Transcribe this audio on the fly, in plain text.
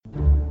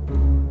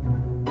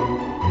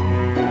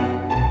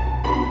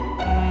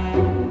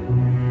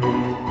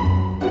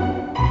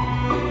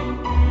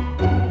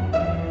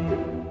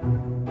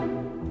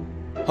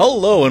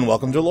Hello and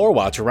welcome to Lore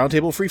Watch, a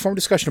roundtable freeform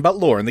discussion about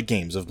lore in the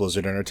games of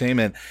Blizzard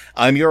Entertainment.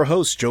 I'm your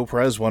host, Joe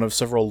Perez, one of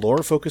several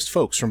lore-focused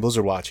folks from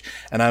Blizzard Watch,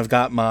 and I've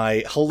got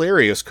my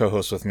hilarious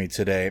co-host with me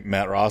today,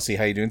 Matt Rossi.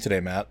 How you doing today,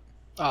 Matt?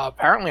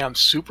 Apparently I'm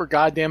super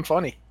goddamn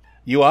funny.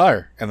 You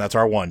are, and that's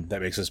our one.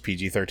 That makes us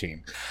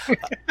PG-13.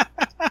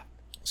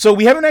 So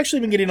we haven't actually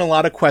been getting a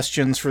lot of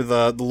questions for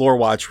the Lore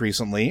Watch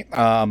recently.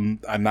 I'm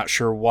not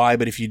sure why,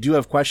 but if you do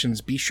have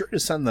questions, be sure to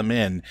send them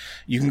in.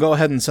 You can go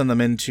ahead and send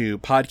them in to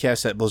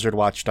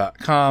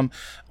podcast@blizzardwatch.com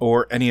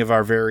or any of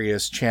our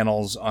various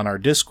channels on our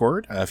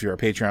Discord. If you're a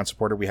Patreon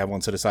supporter, we have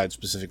one set aside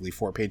specifically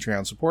for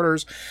Patreon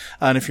supporters.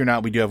 And if you're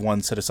not, we do have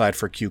one set aside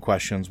for Q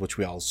questions, which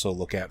we also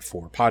look at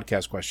for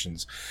podcast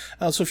questions.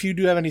 So if you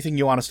do have anything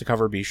you want us to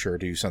cover, be sure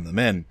to send them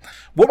in.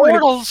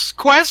 Mortals,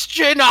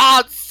 question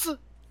us!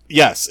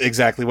 Yes,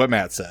 exactly what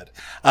Matt said.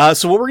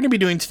 So what we're going to be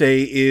doing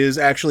today is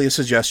actually a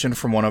suggestion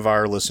from one of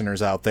our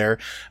listeners out there,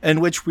 in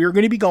which we're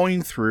going to be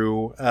going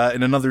through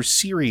in another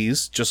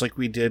series, just like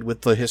we did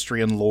with the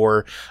history and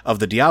lore of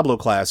the Diablo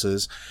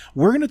classes.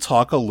 We're going to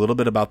talk a little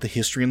bit about the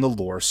history and the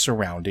lore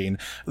surrounding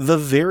the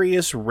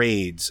various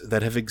raids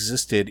that have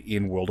existed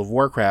in World of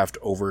Warcraft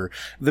over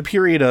the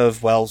period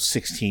of,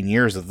 16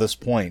 years at this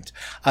point.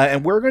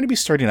 And we're going to be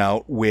starting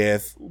out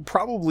with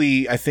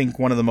probably, I think,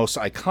 one of the most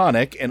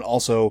iconic and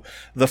also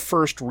the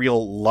first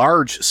real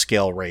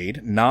large-scale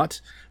raid,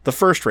 not the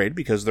first raid,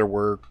 because there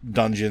were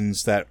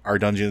dungeons that are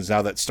dungeons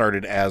now that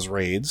started as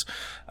raids,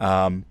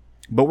 but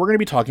we're going to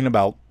be talking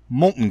about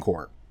Molten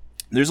Core.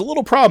 There's a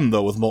little problem,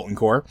 though, with Molten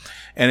Core,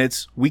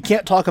 and we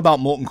can't talk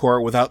about Molten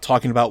Core without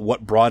talking about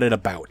what brought it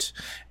about,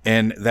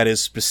 and that is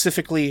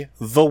specifically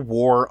the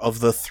War of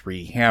the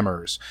Three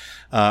Hammers,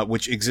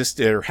 which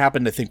existed, or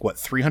happened, I think,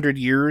 300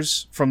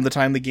 years from the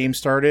time the game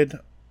started?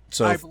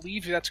 So I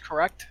believe that's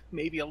correct.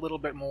 Maybe a little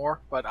bit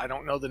more, but I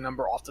don't know the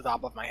number off the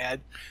top of my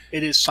head.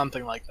 It is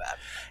something like that.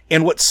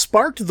 And what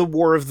sparked the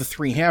War of the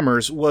Three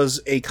Hammers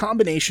was a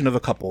combination of a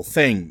couple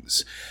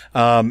things.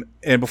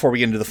 And before we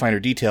get into the finer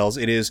details,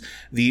 it is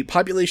the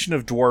population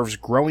of dwarves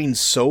growing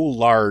so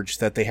large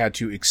that they had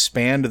to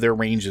expand their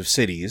range of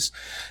cities,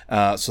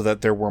 so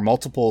that there were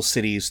multiple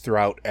cities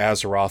throughout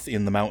Azeroth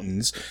in the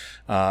mountains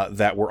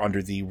that were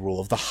under the rule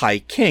of the High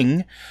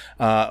King,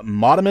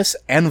 Modimus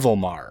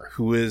Anvilmar,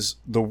 who was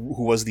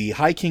the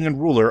High King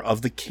and ruler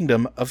of the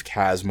Kingdom of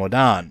Khaz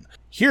Modan.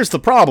 Here's the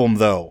problem,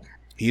 though.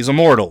 He's a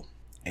mortal,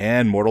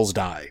 and mortals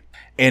die.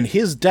 And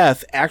his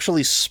death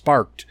actually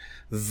sparked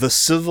the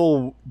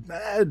civil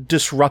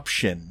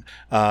disruption,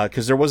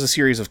 because there was a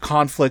series of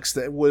conflicts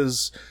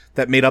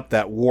that made up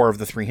that War of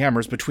the Three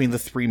Hammers between the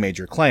three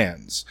major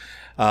clans.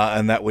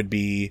 And that would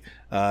be,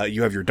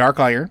 you have your Dark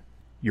Iron,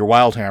 your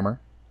Wildhammer,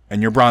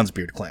 and your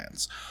Bronzebeard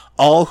clans,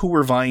 all who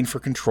were vying for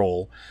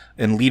control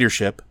and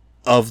leadership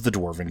of the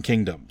Dwarven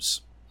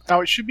kingdoms. Now,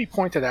 it should be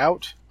pointed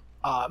out,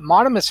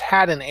 Modimus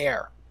had an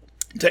heir.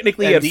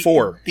 Technically, he had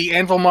four. The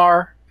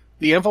Anvilmar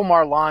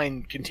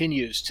line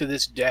continues to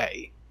this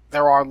day.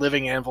 There are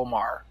living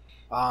Anvilmar.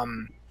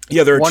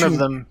 There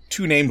are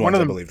two named ones,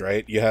 I believe,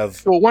 right? You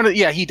have...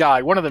 he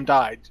died. One of them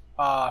died.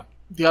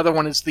 The other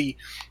one is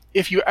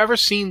if you've ever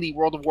seen the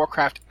World of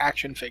Warcraft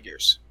action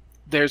figures,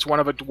 there's one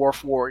of a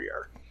dwarf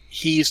warrior.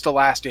 He's the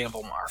last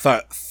Anvilmar.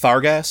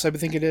 Thargas, I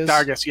think it is?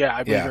 Thargas, yeah,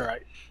 I believe you're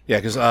right. Yeah,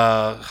 because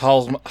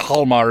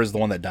Halmar is the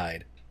one that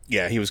died.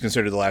 Yeah, he was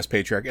considered the last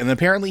patriarch. And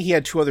apparently he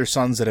had two other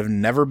sons that have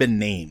never been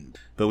named.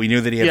 But we knew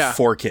that he had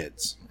 4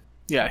 kids.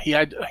 Yeah, he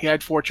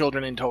had 4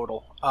 children in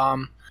total.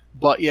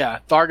 But yeah,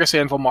 Thargas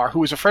Anvilmar, who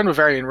was a friend of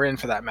Varian Wrynn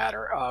for that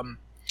matter,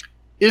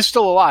 is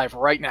still alive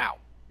right now.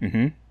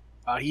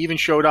 Mm-hmm. He even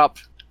showed up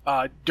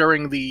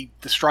during the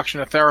destruction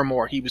of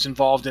Theramore. He was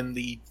involved in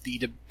the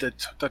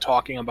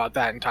talking about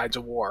that in Tides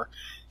of War.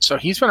 So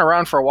he's been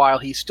around for a while.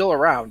 He's still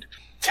around.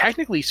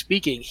 Technically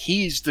speaking,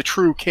 he's the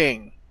true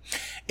king,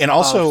 and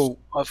also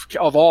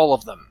of all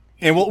of them.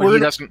 And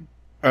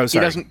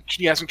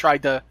he hasn't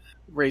tried to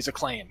raise a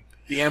claim.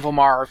 The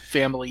Anvilmar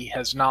family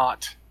has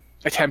not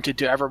attempted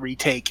to ever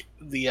retake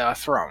the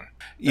throne.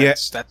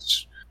 It's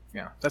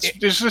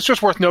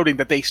just worth noting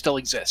that they still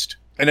exist.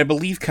 And I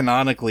believe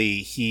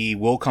canonically he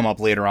will come up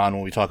later on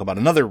when we talk about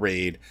another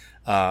raid,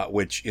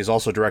 which is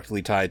also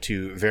directly tied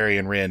to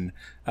Varian Wrynn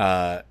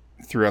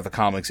throughout the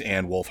comics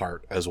and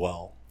Wolfheart as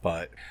well.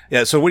 But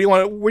yeah, so where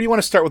do you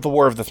want to start with the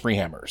War of the Three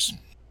Hammers?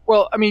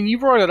 Well, I mean, you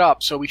brought it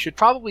up, so we should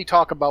probably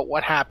talk about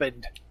what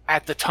happened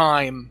at the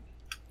time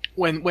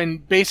when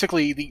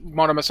basically the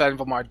Modimus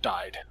Anvilmar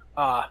died.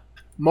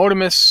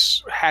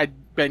 Modimus the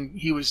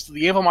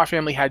Anvilmar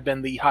family had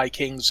been the High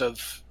Kings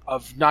of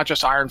not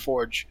just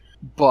Ironforge,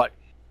 but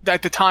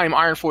at the time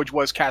Ironforge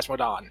was Khaz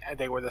Modan, and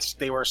they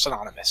were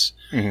synonymous.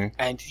 Mm-hmm.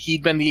 And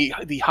he'd been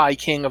the High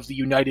King of the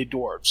United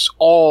Dwarves,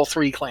 all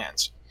 3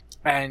 clans.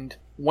 And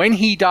when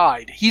he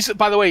died,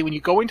 by the way, when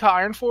you go into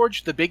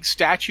Ironforge, the big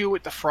statue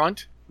at the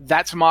front,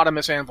 that's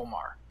Modimus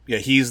Anvilmar. Yeah,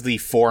 he's the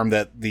form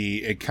that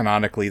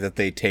canonically that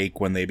they take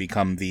when they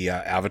become the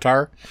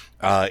Avatar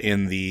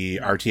in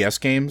the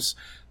RTS games.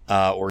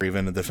 or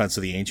even the Defense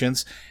of the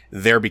Ancients,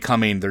 they're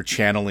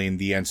channeling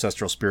the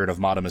ancestral spirit of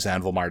Modimus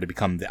Anvilmar to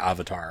become the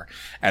Avatar.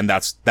 And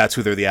that's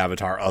who they're the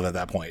Avatar of at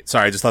that point.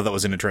 Sorry, I just thought that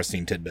was an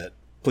interesting tidbit.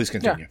 Please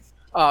continue.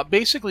 Yeah.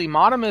 Basically,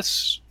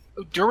 Modimus,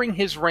 during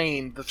his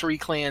reign, the three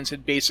clans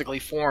had basically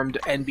formed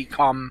and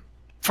become,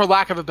 for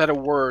lack of a better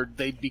word,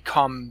 they'd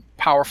become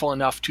powerful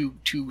enough to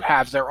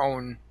have their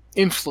own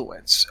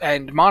influence.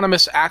 And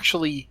Modimus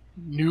actually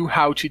knew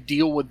how to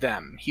deal with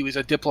them. He was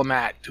a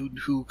diplomat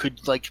who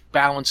could like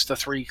balance the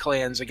three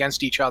clans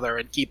against each other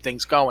and keep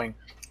things going.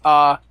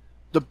 The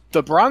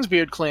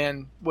Bronzebeard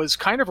clan was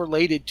kind of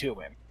related to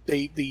him.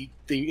 The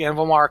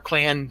Anvilmar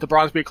clan, the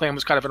Bronzebeard clan,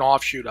 was kind of an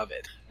offshoot of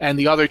it, and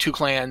the other two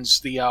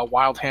clans, the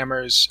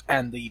Wildhammers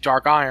and the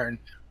Dark Iron,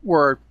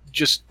 were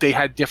just, they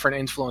had different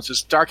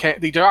influences.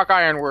 The Dark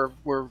Iron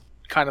were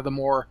kind of the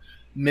more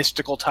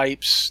mystical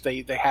types.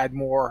 They had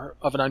more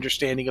of an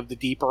understanding of the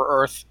deeper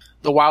earth.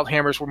 The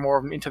Wildhammers were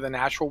more into the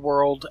natural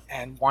world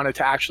and wanted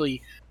to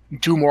actually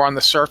do more on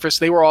the surface.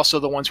 They were also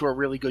the ones who were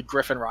really good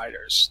Griffin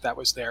riders. That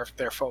was their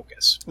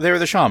focus. They were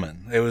the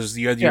shaman. It was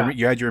you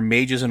had your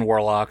mages and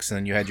warlocks, and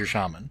then you had your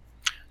shaman.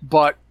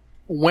 But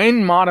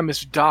when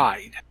Modimus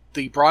died,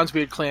 the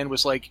Bronzebeard clan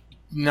was like,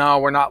 no,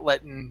 we're not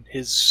letting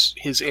his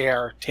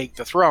heir take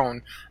the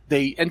throne.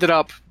 They ended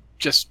up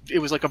it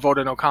was like a vote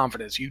of no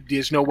confidence.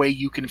 There's no way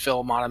you can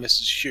fill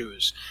Modimus's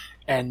shoes.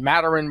 And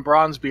Matarin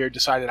Bronzebeard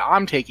decided,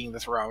 I'm taking the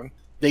throne.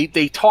 They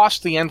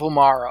tossed the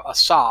Anvilmar a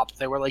sop.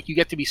 They were like, you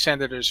get to be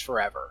senators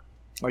forever.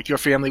 Like, your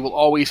family will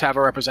always have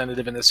a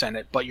representative in the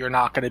Senate, but you're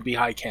not going to be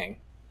High King.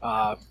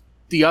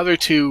 The other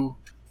two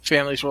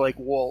families were like,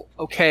 well,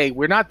 okay,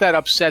 we're not that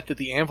upset that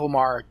the Anvilmar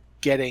are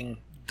getting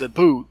the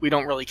boot. We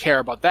don't really care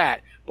about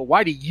that. But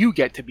why do you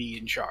get to be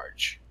in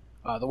charge?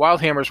 The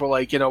Wildhammers were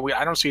like,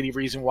 I don't see any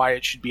reason why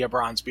it should be a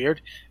Bronzebeard.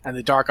 And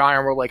the Dark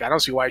Iron were like, I don't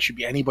see why it should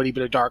be anybody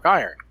but a Dark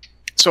Iron.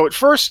 So at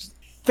first,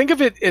 think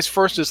of it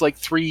as like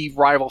three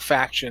rival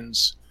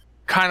factions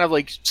kind of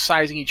like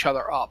sizing each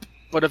other up.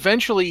 But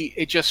eventually,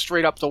 it just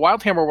straight up, the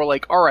Wildhammer were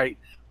like, all right,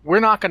 we're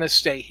not going to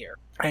stay here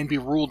and be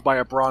ruled by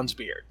a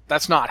Bronzebeard.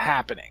 That's not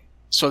happening.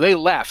 So they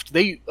left.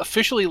 They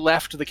officially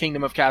left the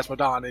Kingdom of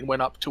Khazad-dûm and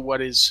went up to what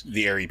is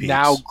the Airy Peaks.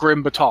 Now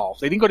Grim Batal.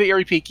 They didn't go to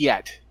Airy Peak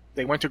yet.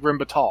 They went to Grim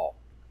Batal,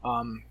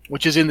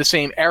 which is in the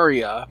same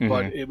area,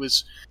 but it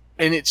was...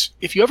 And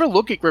if you ever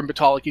look at Grim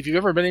Batal, like if you've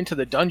ever been into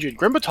the dungeon,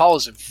 Grim Batal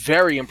is a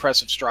very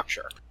impressive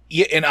structure.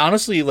 Yeah, and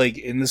honestly,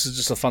 and this is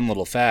just a fun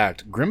little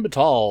fact, Grim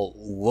Batal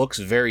looks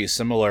very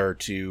similar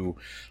to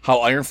how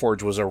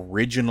Ironforge was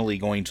originally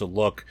going to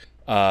look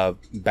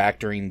back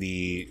during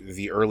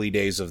the early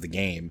days of the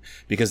game,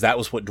 because that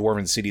was what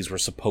Dwarven cities were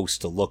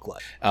supposed to look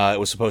like. It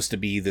was supposed to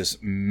be this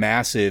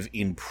massive,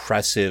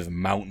 impressive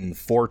mountain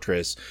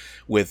fortress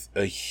with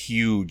a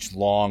huge,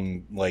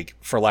 long,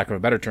 for lack of a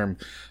better term,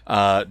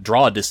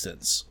 draw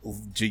distance.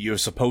 You're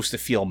supposed to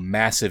feel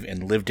massive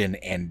and lived in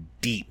and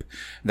deep.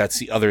 That's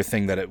the other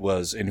thing that it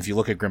was. And if you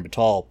look at Grim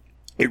Batal,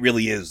 it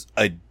really is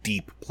a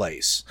deep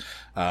place,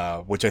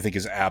 which I think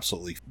is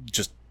absolutely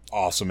just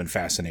awesome and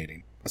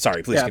fascinating.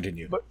 Sorry, please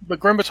continue. But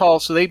Grim Batal,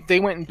 so they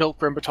went and built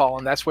Grim Batal,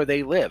 and that's where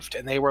they lived.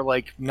 And they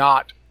were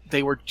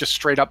they were just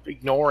straight up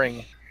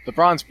ignoring the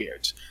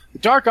Bronzebeards. The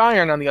Dark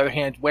Iron, on the other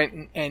hand,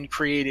 went and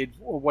created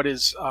what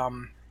is,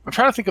 I'm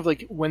trying to think of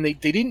when they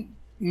didn't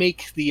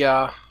make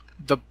the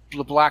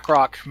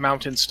Blackrock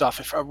Mountain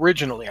stuff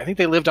originally. I think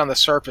they lived on the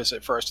surface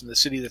at first in the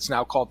city that's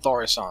now called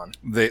Thaurissan.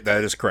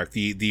 That is correct.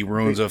 The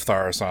ruins of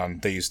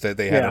Thaurissan,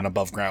 they had an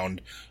above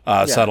ground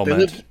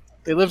settlement.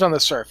 They lived on the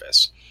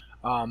surface.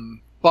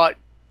 But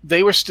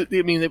they were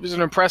it was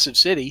an impressive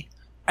city,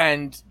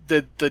 and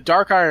the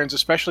Dark Irons,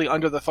 especially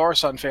under the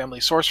Thaurissan family,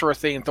 Sorcerer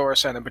Thane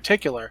Thaurissan in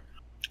particular,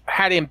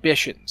 had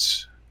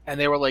ambitions. And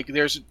they were like,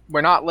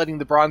 we're not letting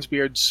the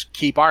Bronzebeards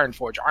keep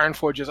Ironforge.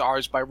 Ironforge is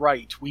ours by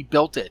right. We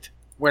built it.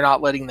 We're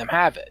not letting them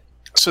have it.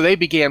 So they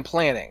began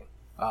planning.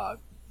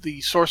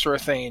 The Sorcerer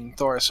Thane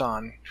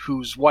Thaurissan,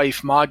 whose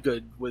wife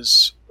Modgood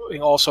was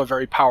also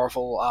very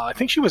powerful. I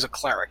think she was a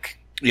cleric.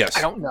 Yes.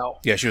 I don't know.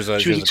 Yeah, she was a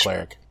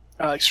cleric.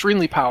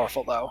 Extremely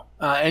powerful, though.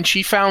 And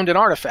she found an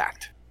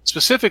artifact.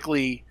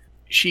 Specifically,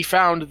 she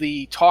found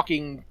the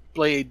talking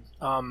blade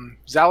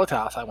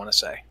Xalatoth, I want to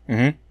say.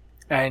 Mm-hmm.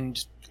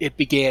 And it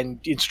began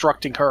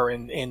instructing her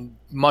in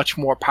much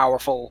more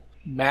powerful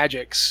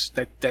magics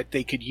that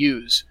they could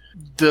use.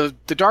 The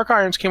Dark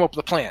Irons came up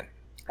with a plan.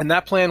 And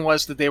that plan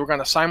was that they were going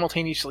to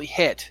simultaneously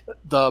hit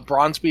the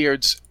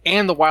Bronzebeards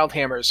and the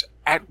Wildhammers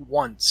at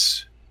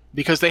once.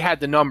 Because they had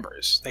the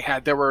numbers.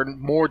 There were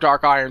more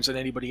Dark Irons than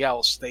anybody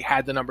else. They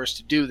had the numbers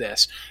to do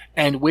this.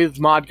 And with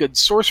Modgood's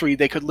sorcery,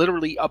 they could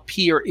literally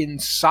appear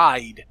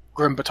inside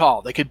Grim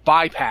Batal. They could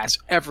bypass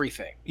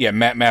everything. Yeah,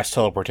 mass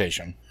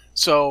teleportation.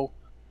 So,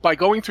 by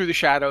going through the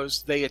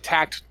shadows, they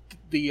attacked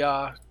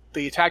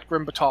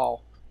Grim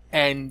Batal,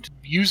 and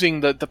using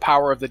the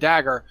power of the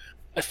dagger,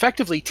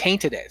 effectively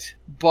tainted it.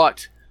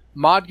 But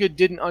Modgood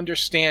didn't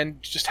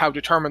understand just how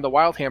determined the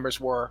Wildhammers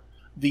were.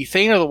 The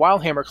Thane of the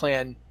Wildhammer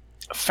clan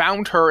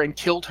found her and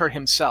killed her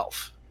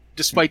himself,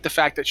 despite the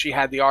fact that she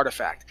had the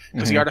artifact,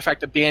 because the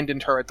artifact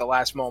abandoned her at the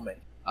last moment.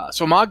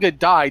 So Magda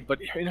died, but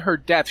in her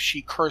death,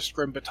 she cursed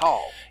Grim Batal.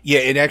 Yeah,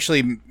 it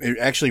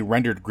actually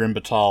rendered Grim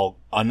Batal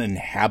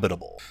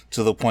uninhabitable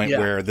to the point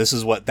where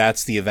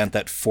that's the event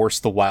that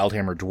forced the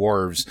Wildhammer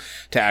dwarves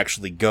to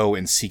actually go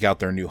and seek out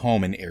their new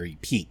home in Airy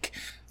Peak.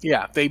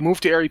 Yeah, they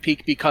moved to Airy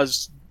Peak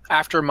because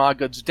after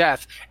Magda's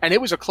death, and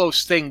it was a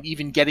close thing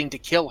even getting to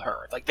kill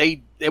her. Like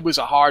it was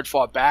a hard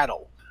fought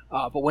battle.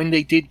 But when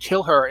they did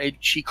kill her,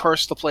 she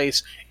cursed the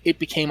place. It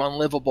became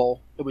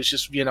unlivable. It was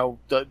just,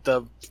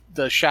 the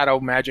shadow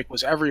magic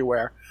was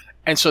everywhere.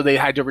 And so they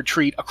had to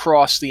retreat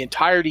across the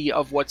entirety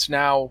of what's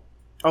now...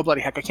 Oh, bloody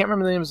heck, I can't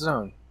remember the name of the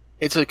zone.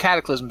 It's a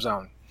Cataclysm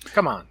zone.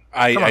 Come on.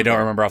 I don't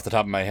remember off the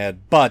top of my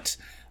head. But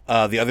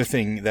the other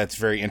thing that's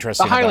very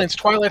interesting... The Highlands,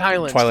 Twilight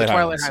Highlands. Twilight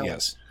Highlands,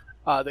 yes.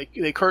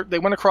 They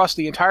went across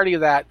the entirety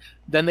of that.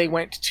 Then they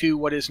went to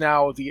what is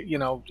now the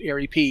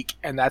Airy Peak,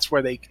 and that's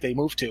where they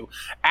moved to.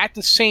 At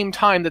the same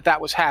time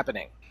that was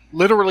happening,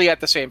 literally at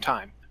the same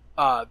time,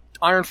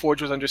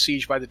 Ironforge was under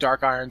siege by the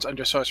Dark Irons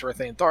under Sorcerer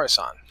Thane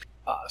Thorison.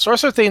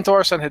 Sorcerer Thane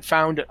Thorison had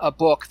found a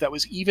book that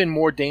was even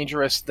more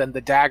dangerous than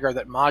the dagger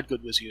that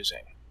Modgood was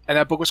using, and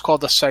that book was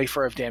called the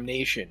Cipher of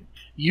Damnation.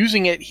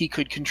 Using it, he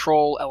could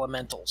control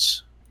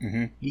elementals.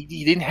 Mm-hmm.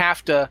 He didn't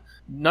have to.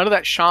 None of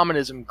that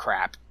shamanism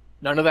crap.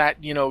 None of that,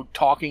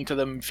 talking to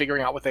them,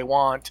 figuring out what they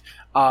want.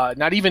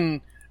 Not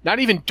even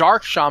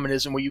dark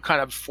shamanism where you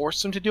kind of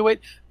force them to do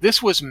it.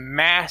 This was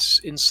mass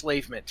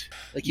enslavement.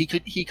 Like he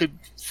could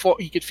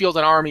field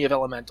an army of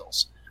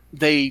elementals.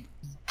 They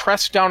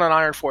pressed down on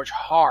Ironforge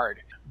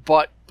hard,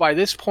 but by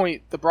this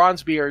point, the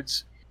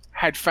Bronzebeards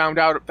had found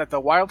out that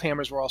the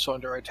Wildhammers were also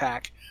under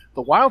attack.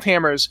 The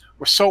Wildhammers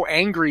were so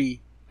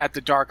angry at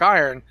the Dark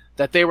Iron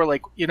that they were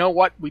like, you know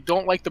what? We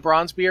don't like the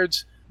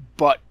Bronzebeards,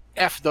 but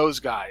F those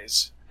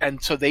guys.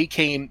 And so they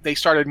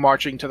started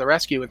marching to the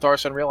rescue, and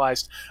Thorison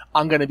realized,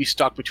 I'm going to be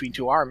stuck between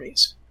two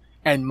armies.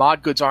 And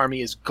Modgood's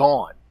army is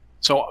gone.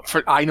 So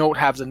I don't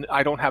have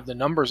the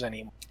numbers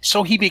anymore.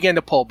 So he began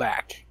to pull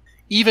back.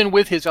 Even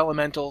with his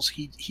elementals,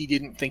 he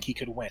didn't think he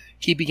could win.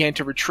 He began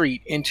to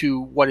retreat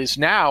into what is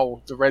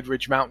now the Red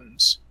Ridge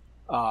Mountains,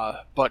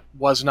 but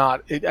was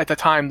not. At the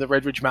time, the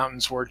Red Ridge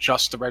Mountains were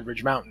just the Red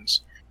Ridge Mountains.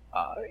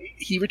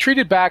 He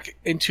retreated back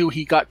until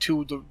he got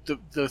to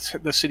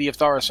the city of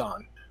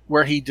Thorison,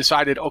 where he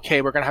decided,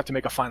 okay, we're going to have to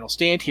make a final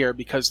stand here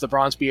because the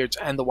Bronzebeards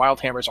and the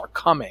Wildhammers are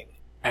coming,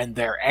 and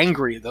they're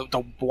angry. The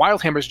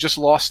Wildhammers just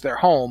lost their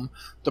home.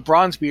 The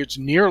Bronzebeards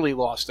nearly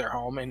lost their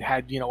home and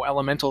had,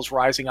 elementals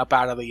rising up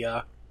out of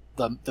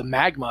the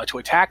magma to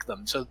attack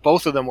them. So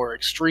both of them were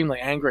extremely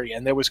angry,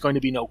 and there was going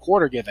to be no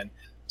quarter given.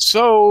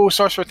 So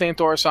Sorcerer Thane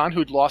Thorison,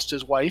 who'd lost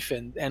his wife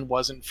and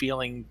wasn't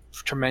feeling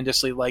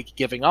tremendously like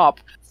giving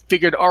up,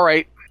 figured, all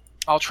right,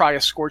 I'll try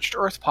a scorched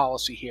earth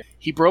policy here.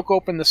 He broke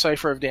open the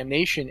Cipher of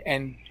Damnation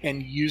and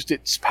used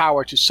its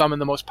power to summon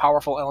the most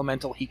powerful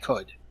elemental he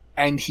could.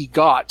 And he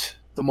got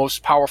the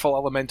most powerful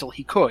elemental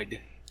he could.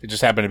 It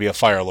just happened to be a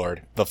Fire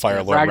Lord. The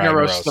Fire Lord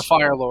Ragnaros. The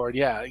Fire Lord,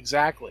 yeah,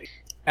 exactly.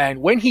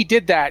 And when he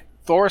did that,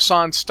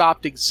 Thorison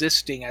stopped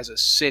existing as a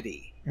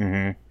city.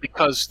 Mm-hmm.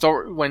 Because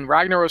when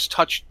Ragnaros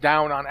touched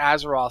down on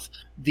Azeroth,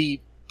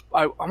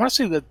 I want to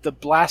say the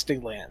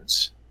Blasting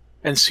Lands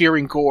and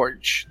Searing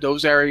Gorge,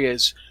 those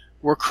areas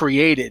were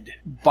created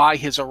by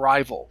his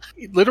arrival.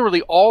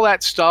 Literally all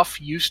that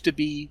stuff used to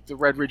be the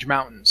Red Ridge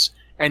Mountains,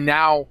 and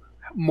now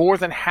more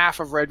than half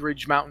of Red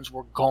Ridge Mountains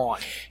were gone.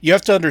 You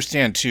have to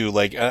understand too,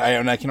 like,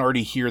 I can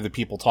already hear the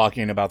people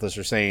talking about this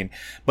or saying,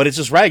 but it's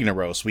just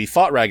Ragnaros. We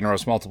fought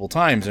Ragnaros multiple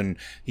times, and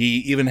he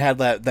even had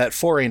that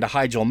foray into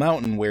Hyjal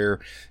Mountain where,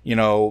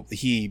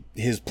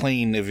 his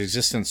plane of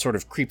existence sort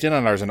of creeped in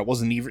on ours, and it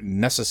wasn't even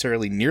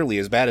necessarily nearly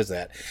as bad as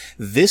that.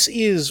 This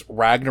is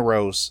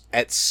Ragnaros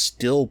at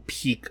still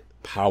peak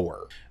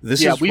power. We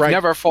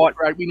never fought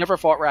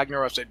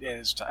Ragnaros at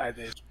his time.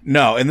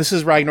 No, and this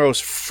is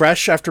Ragnaros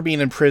fresh after being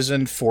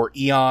imprisoned for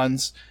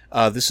eons.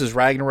 This is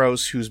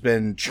Ragnaros who's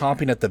been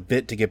chomping at the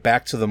bit to get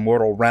back to the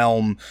mortal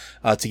realm,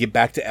 to get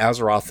back to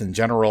Azeroth in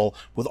general,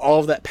 with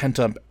all of that pent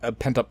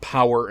up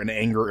power and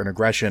anger and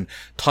aggression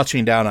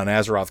touching down on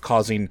Azeroth,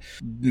 causing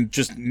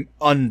just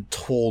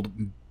untold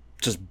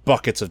just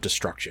buckets of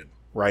destruction.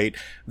 Right?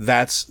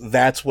 That's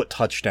what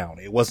touched down.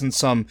 It wasn't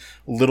some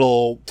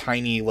little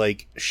tiny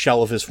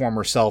shell of his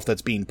former self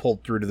that's being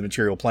pulled through to the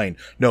material plane.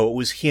 No, it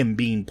was him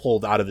being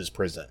pulled out of his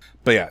prison.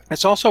 But yeah.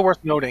 It's also worth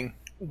noting,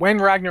 when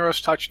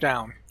Ragnaros touched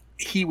down,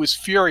 he was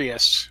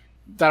furious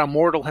that a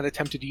mortal had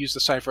attempted to use the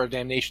Cipher of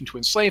Damnation to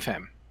enslave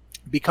him.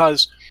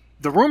 Because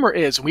the rumor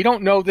is, we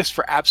don't know this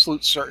for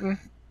absolute certain,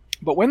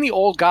 but when the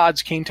old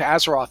gods came to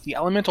Azeroth, the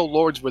elemental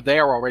lords were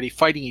there already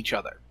fighting each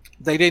other.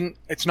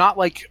 It's not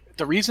like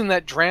the reason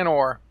that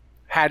Draenor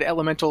had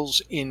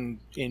elementals in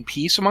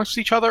peace amongst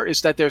each other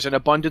is that there's an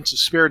abundance of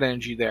spirit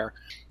energy there.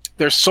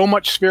 There's so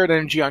much spirit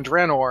energy on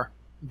Draenor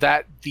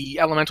that the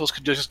elementals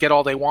could just get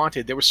all they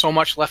wanted. There was so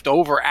much left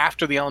over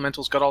after the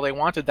elementals got all they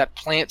wanted that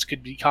plants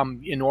could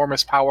become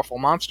enormous, powerful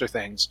monster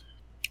things.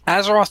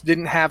 Azeroth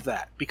didn't have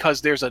that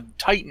because there's a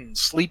Titan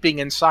sleeping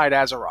inside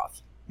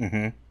Azeroth.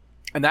 Mm-hmm.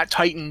 And that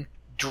Titan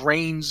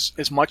drains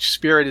as much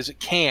spirit as it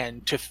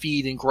can to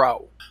feed and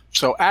grow.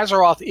 So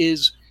Azeroth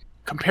is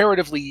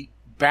comparatively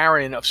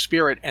barren of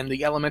spirit, and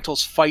the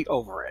elementals fight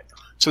over it.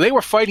 So they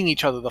were fighting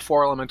each other, the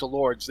 4 elemental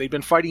lords. They've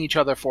been fighting each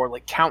other for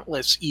like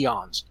countless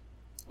eons.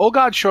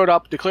 Olgod showed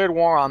up, declared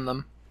war on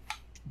them,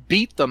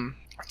 beat them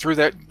through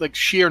their like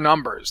sheer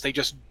numbers. They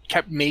just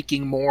kept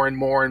making more and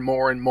more and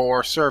more and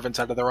more servants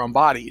out of their own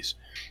bodies.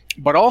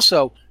 But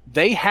also,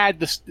 they had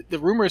the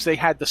rumors they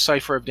had the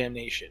Cipher of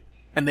Damnation,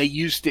 and they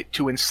used it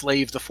to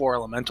enslave the 4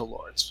 elemental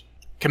lords.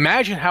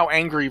 Imagine how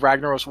angry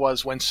Ragnaros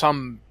was when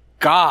some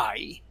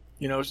guy,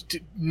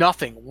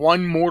 nothing,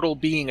 one mortal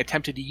being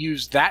attempted to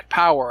use that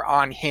power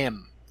on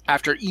him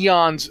after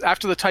eons,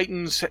 after the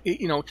Titans,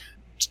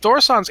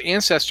 Thorason's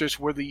ancestors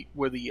were the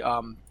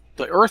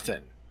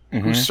Earthen,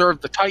 who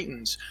served the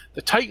Titans.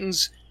 The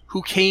Titans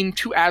who came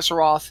to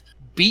Azeroth,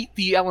 beat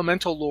the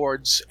elemental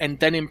lords, and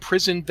then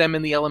imprisoned them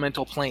in the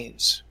elemental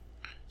planes.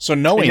 So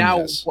knowing and now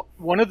this,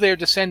 one of their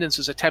descendants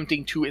is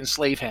attempting to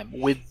enslave him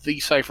with the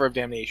Cipher of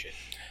Damnation.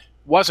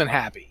 Wasn't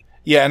happy.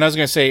 Yeah, and I was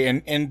going to say,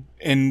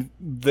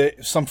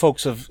 some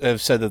folks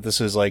have said that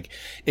this is like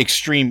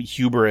extreme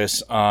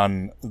hubris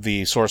on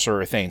the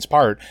Sorcerer Thane's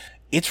part.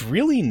 It's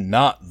really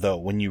not, though,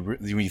 when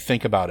you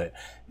think about it.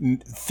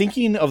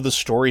 Thinking of the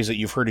stories that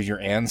you've heard of your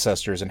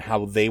ancestors and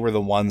how they were the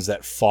ones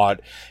that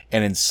fought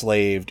and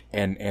enslaved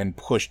and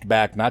pushed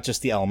back not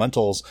just the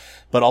elementals,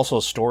 but also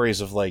stories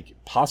of like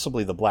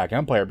possibly the Black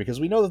Empire, because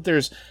we know that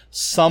there's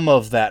some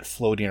of that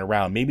floating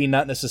around. Maybe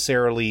not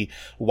necessarily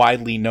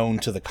widely known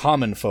to the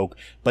common folk,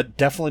 but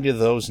definitely to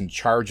those in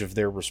charge of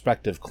their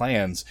respective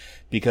clans,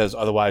 because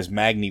otherwise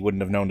Magni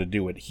wouldn't have known to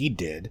do what he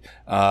did.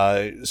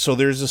 So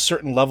there's a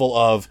certain level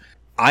of,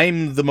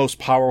 I'm the most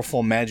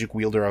powerful magic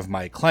wielder of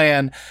my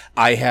clan.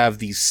 I have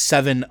these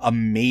 7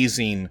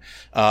 amazingly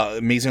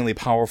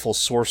powerful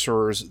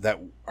sorcerers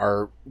that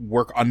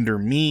work under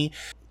me.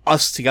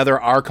 Us together,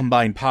 our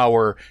combined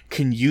power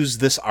can use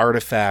this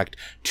artifact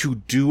to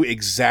do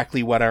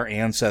exactly what our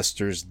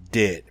ancestors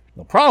did.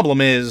 The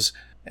problem is,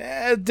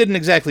 it didn't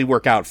exactly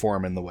work out for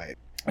him in the way.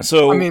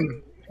 So, I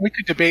mean, we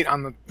could debate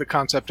on the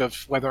concept of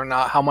whether or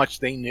not how much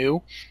they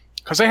knew,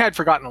 because they had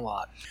forgotten a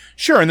lot.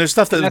 Sure, and there's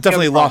stuff that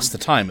definitely lost the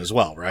time as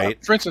well,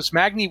 right? For instance,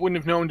 Magni wouldn't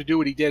have known to do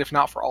what he did if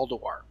not for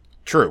Ulduar.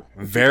 True.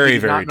 Very, very true. He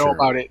did not know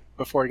about it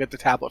before he got the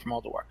tablet from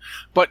Ulduar.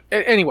 But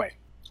anyway,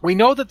 we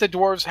know that the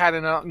dwarves had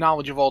a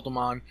knowledge of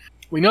Uldaman.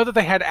 We know that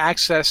they had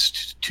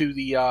access to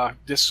the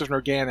Discs of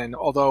Nerganon,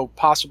 although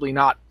possibly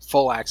not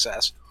full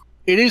access.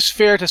 It is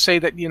fair to say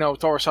that,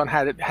 Thorasson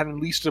had at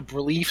least a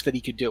belief that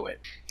he could do it.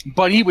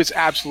 But he was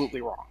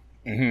absolutely wrong.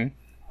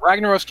 Mm-hmm.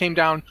 Ragnaros came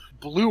down,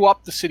 blew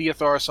up the city of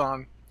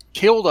Thorasson,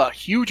 killed a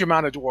huge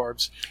amount of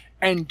dwarves,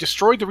 and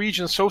destroyed the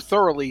region so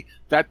thoroughly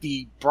that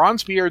the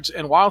Bronzebeards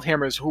and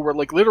Wildhammers, who were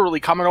like literally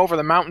coming over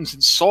the mountains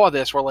and saw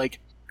this, were like,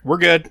 "We're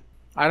good.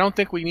 I don't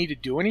think we need to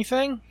do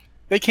anything.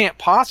 They can't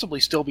possibly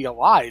still be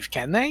alive,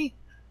 can they?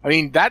 I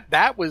mean,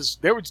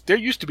 there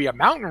used to be a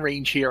mountain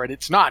range here, and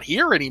it's not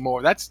here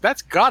anymore. That's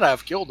gotta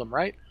have killed them,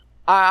 right?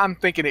 I'm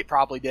thinking it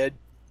probably did.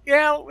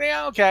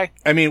 Yeah, okay.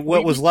 I mean,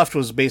 what was left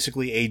was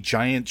basically a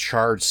giant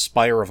charred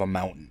spire of a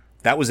mountain.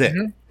 That was it.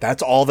 Mm-hmm.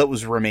 That's all that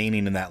was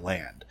remaining in that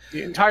land.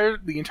 The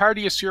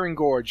entirety of Searing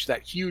Gorge,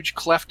 that huge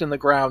cleft in the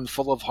ground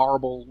full of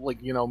horrible,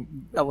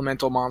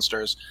 elemental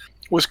monsters,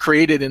 was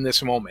created in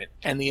this moment,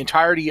 and the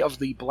entirety of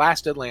the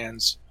Blasted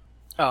Lands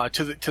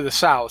to the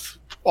south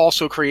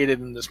also created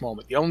in this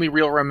moment. The only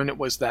real remnant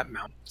was that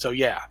mountain. So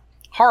yeah,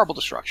 horrible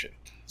destruction.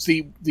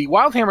 The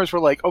Wildhammers were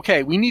like,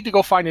 okay, we need to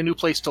go find a new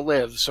place to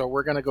live, so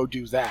we're going to go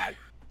do that.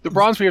 The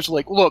Bronzebeards are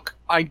like, look,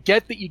 I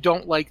get that you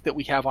don't like that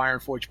we have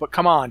Ironforge, but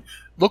come on,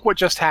 look what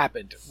just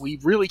happened. We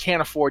really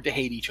can't afford to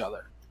hate each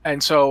other.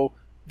 And so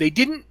they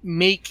didn't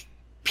make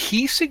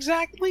peace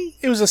exactly.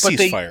 It was a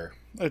ceasefire.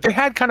 They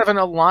had kind of an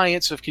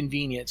alliance of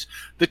convenience.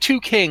 The 2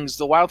 kings,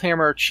 the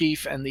Wildhammer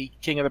chief and the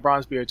king of the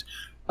Bronzebeards,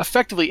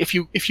 effectively, if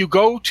you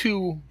go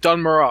to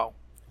Dun Morogh,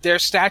 their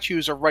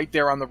statues are right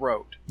there on the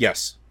road.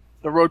 Yes.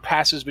 The road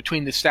passes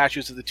between the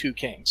statues of the 2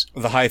 kings.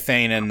 The High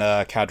Thane and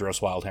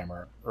Kadros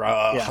Wildhammer.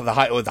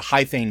 The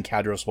High Thane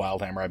Kadros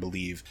Wildhammer, I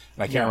believe.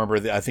 And I can't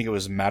remember. I think it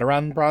was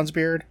Mataran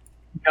Bronzebeard?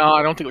 No,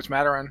 I don't think it was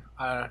Mataran.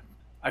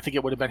 I think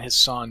it would have been his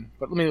son.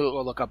 But let me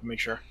look up and make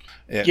sure.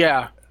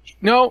 Yeah.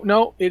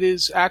 No, it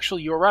is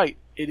actually, you're right.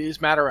 It is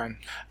Mataran.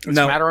 It's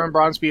Mataran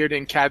Bronzebeard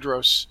and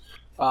Kadros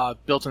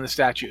built in the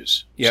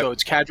statues. Yep. So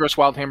it's Kadros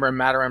Wildhammer and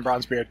Mataran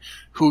Bronzebeard,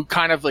 who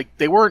kind of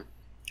they weren't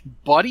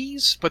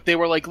buddies, but they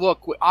were like,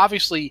 look,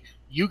 obviously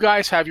you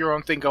guys have your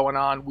own thing going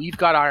on. We've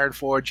got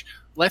Ironforge.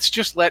 Let's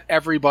just let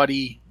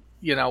everybody,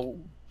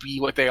 be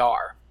what they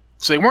are.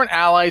 So they weren't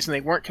allies and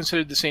they weren't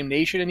considered the same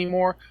nation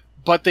anymore,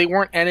 but they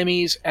weren't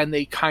enemies, and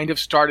they kind of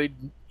started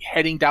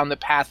heading down the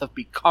path of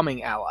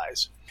becoming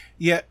allies.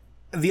 Yeah.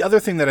 The other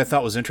thing that I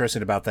thought was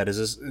interesting about that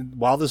is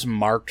while this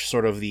marked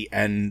sort of the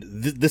end,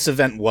 this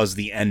event was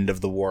the end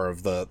of the War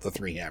of the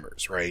Three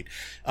Hammers, right?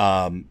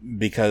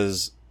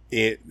 Because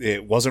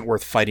it wasn't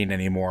worth fighting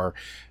anymore.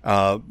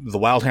 The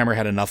Wildhammer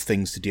had enough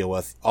things to deal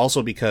with.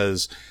 Also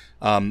because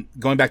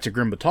Going back to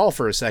Grim Batal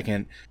for a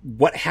second,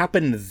 what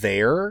happened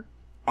there,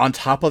 on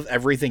top of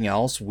everything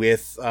else,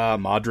 with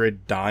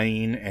Madrid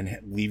dying and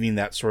leaving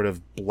that sort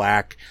of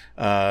black,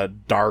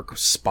 dark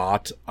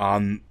spot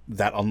on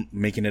that,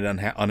 making it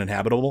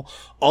uninhabitable,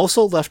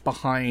 also left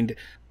behind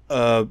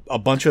a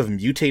bunch of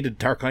mutated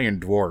Dark Iron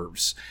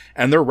dwarves,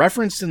 and they're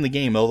referenced in the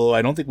game, although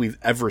I don't think we've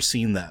ever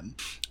seen them.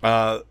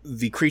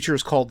 The creature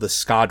is called the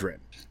Skadron,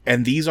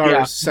 and these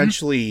are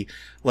essentially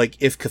like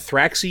if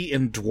Cathraxi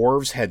and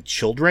dwarves had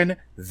children,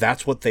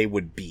 that's what they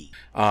would be.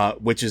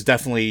 Which is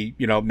definitely,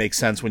 makes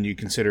sense when you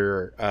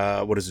consider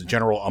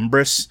General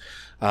Umbris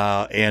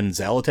and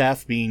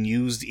Xalatath being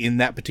used in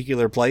that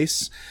particular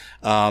place.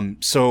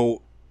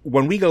 So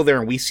when we go there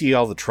and we see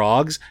all the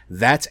Trogs,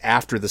 that's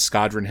after the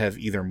Skadron have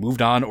either moved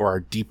on or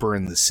are deeper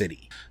in the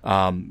city.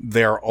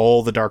 They're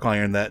all the Dark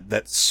Iron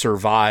that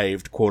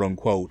survived, quote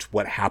unquote,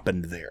 what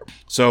happened there.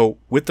 So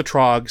with the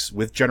Trogs,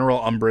 with General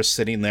Umbris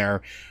sitting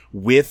there,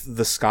 with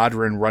the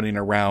Skadron running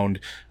around,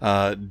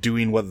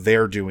 doing what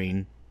they're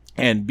doing,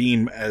 and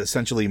being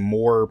essentially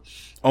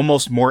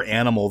almost more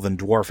animal than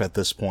dwarf at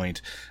this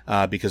point,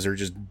 because they're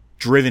just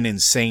driven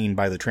insane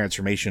by the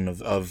transformation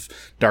of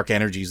dark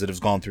energies that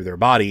have gone through their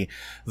body,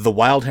 the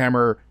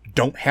Wildhammer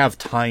don't have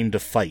time to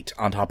fight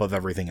on top of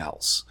everything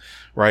else,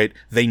 right?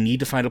 They need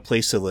to find a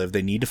place to live.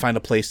 They need to find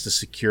a place to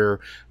secure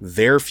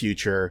their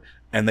future,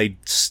 and they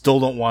still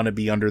don't want to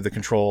be under the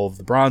control of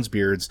the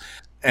Bronzebeards.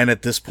 And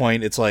at this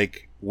point, it's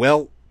like,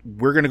 well,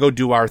 we're going to go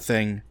do our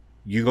thing.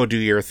 You go do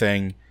your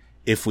thing.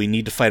 If we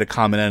need to fight a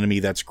common enemy,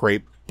 that's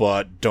great,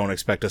 but don't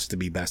expect us to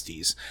be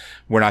besties.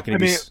 We're not going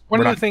to be... One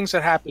of the things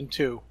that happened,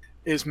 too,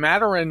 is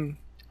Madarin,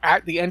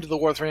 at the end of the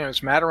War of the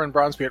Realms, Madarin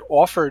Bronzebeard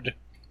offered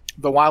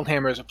the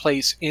Wildhammers a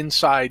place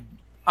inside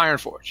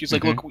Ironforge. He's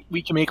like, look,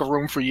 we can make a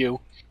room for you.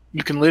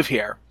 You can live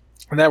here.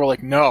 And they were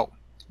like, no.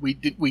 We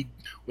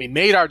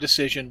made our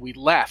decision. We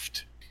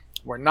left.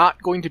 We're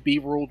not going to be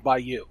ruled by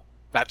you.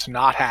 That's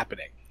not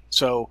happening.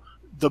 So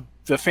the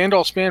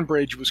Fandal Span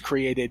Bridge was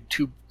created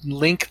to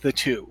link the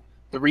two.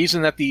 The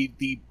reason that the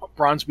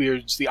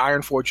Bronzebeards, the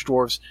Ironforge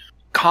dwarves,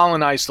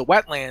 colonized the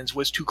wetlands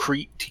was to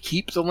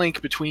keep the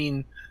link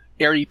between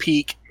Airy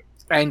Peak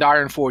and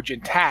Ironforge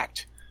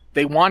intact.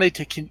 They wanted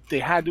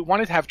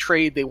to have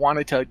trade. They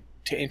wanted to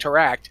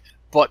interact,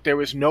 but there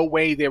was no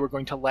way they were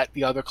going to let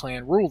the other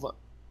clan rule them.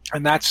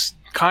 And that's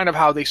kind of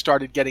how they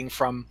started getting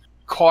from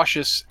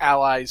cautious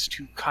allies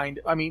to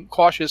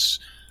cautious.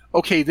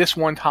 Okay, this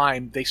one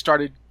time they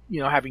started,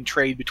 having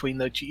trade between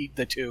the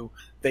two.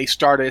 They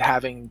started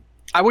having.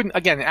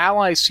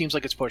 Allies seems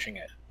like it's pushing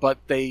it, but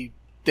they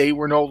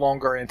were no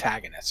longer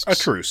antagonists. A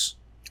truce.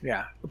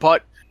 Yeah.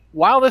 But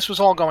while this was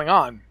all going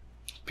on,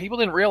 people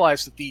didn't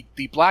realize that the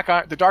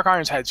Dark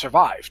Irons had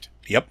survived.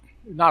 Yep.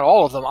 Not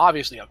all of them,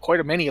 obviously.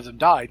 Quite many of them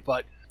died,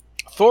 but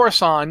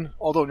Thaurissan,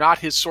 although not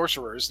his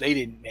sorcerers, they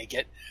didn't make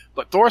it.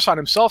 But Thaurissan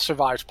himself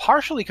survived,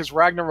 partially because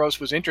Ragnaros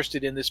was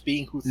interested in this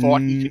being who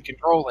thought he could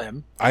control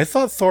him. I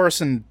thought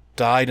Thaurissan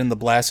died in the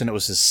blast and it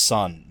was his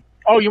son.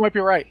 Oh, you might be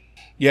right.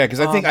 Yeah, because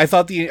I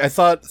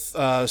thought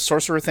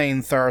Sorcerer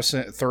Thane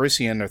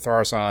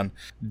Thaurissan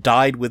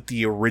died with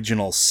the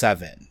original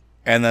 7,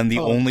 and then the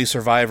only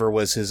survivor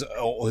was his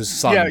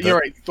son. Yeah, you're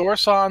right.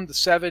 Thaurissan, the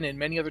 7, and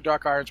many other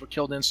Dark Irons were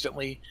killed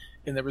instantly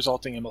in the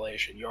resulting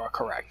immolation. You are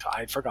correct. I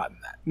had forgotten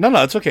that.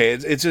 No, it's okay.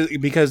 It's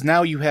because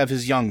now you have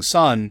his young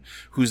son,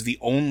 who's the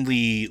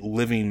only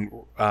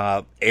living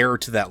heir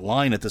to that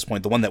line at this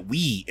point, the one that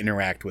we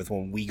interact with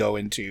when we go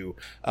into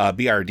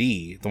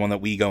BRD, the one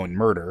that we go and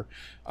murder.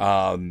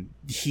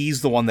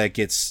 He's the one that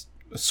gets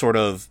sort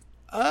of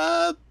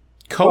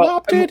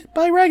co-opted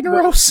by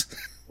Ragnaros.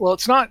 Well,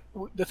 it's not.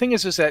 The thing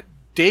is that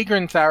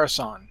Daegrin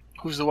Thaurissan,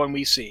 who's the one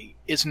we see,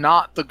 is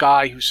not the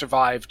guy who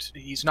survived.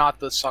 He's not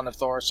the son of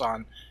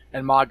Thaurissan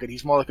and Magad.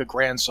 He's more like a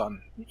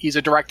grandson. He's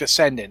a direct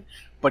descendant,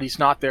 but he's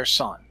not their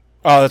son.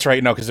 Oh, that's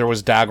right. No, because there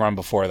was Dagron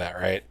before that,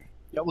 right?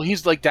 Yeah, well,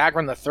 he's like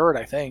Dagron the Third,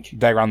 I think.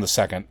 Dagron the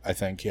Second, I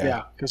think. Yeah.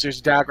 Yeah, because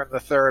there's Dagron the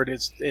Third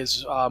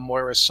is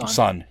Moira's son.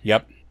 Son.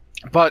 Yep.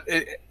 But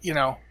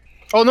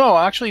oh no,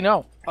 actually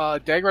no.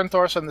 Daegrin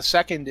Thaurissan the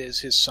Second is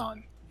his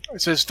son.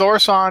 It says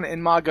Thaurissan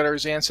and Magad are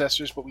his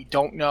ancestors, but we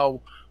don't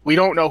know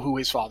who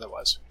his father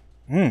was.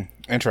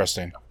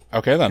 Interesting.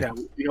 Okay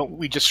then. Yeah,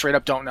 we just straight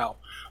up don't know.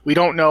 We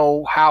don't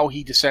know how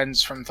he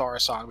descends from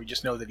Thaurissan. We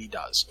just know that he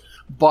does.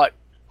 But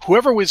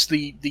whoever was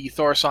the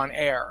Thaurissan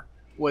heir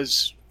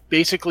was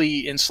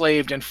basically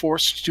enslaved and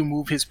forced to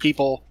move his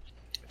people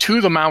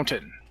to the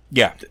mountain.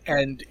 Yeah.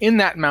 And in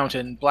that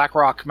mountain, Black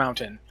Rock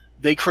Mountain,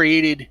 they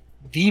created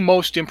the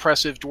most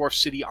impressive dwarf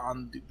city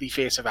on the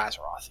face of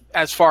Azeroth,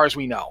 as far as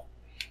we know.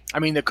 I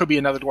mean, there could be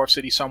another dwarf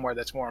city somewhere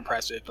that's more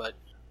impressive, but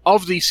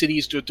of the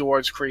cities the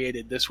dwarves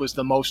created, this was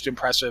the most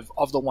impressive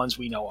of the ones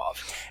we know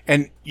of.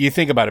 And you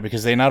think about it,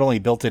 because they not only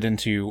built it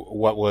into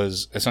what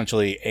was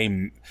essentially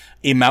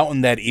a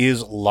mountain that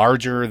is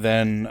larger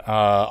than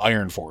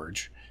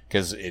Ironforge,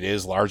 because it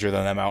is larger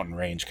than that mountain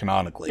range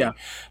canonically,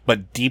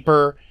 but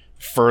deeper,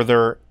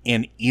 further,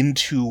 and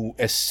into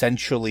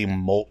essentially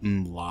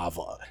molten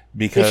lava.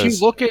 Because if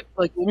you look at,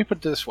 let me put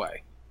it this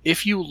way.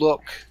 If you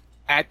look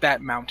at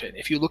that mountain,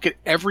 if you look at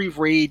every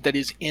raid that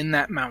is in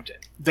that mountain,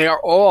 they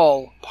are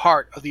all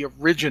part of the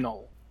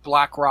original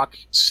Blackrock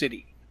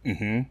City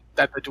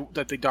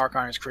that the Dark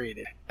Irons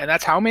created. And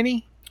that's how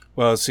many?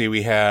 Well, let's see.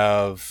 We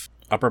have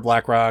Upper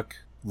Blackrock,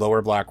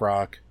 Lower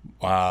Blackrock.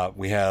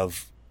 We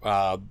have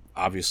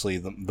obviously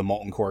the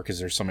Molten Core, because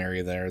there's some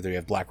area there. We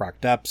have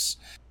Blackrock Depths.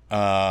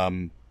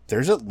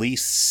 There's at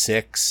least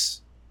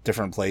 6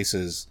 different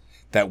places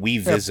that we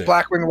visit.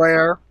 Blackwing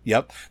Lair.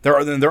 Yep,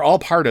 they're all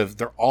part of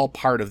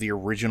the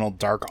original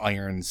Dark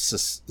Iron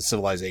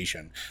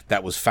civilization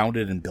that was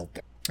founded and built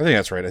there. I think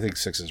that's right. I think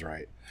 6 is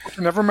right.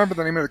 I never remember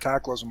the name of the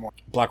Cataclysm one.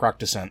 Blackrock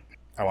Descent.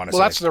 I want to say.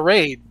 Well, that's the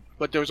raid,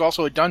 but there was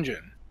also a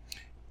dungeon.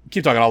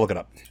 Keep talking. I'll look it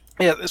up.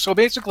 Yeah. So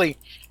basically,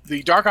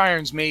 the Dark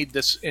Irons made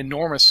this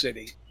enormous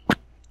city.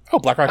 Oh,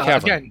 Blackrock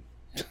Cavern. Again,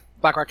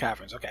 Blackrock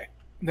Caverns. Okay,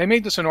 they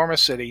made this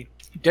enormous city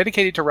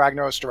dedicated to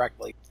Ragnaros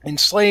directly,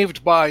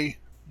 enslaved by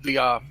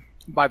the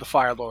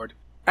Fire Lord,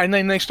 and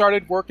then they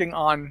started working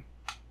on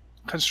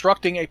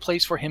constructing a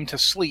place for him to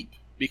sleep,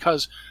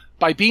 because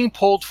by being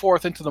pulled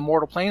forth into the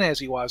mortal plane as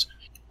he was,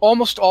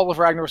 almost all of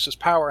Ragnaros'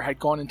 power had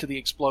gone into the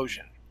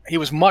explosion. He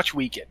was much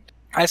weakened.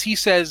 As he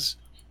says,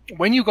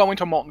 when you go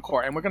into Molten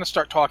Core, and we're going to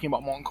start talking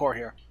about Molten Core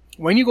here,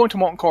 when you go into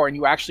Molten Core and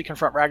you actually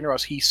confront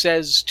Ragnaros, he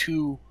says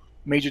to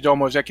Major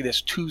Domo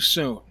Executus too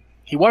soon.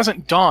 He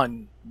wasn't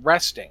done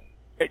resting.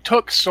 It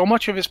took so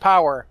much of his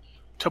power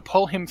to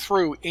pull him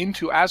through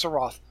into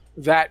Azeroth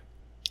that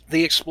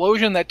the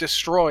explosion that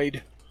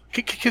destroyed...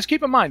 Because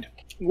keep in mind,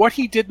 what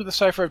he did with the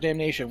Cipher of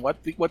Damnation,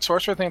 what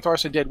Sorcerer Thane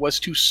Thorson did, was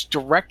to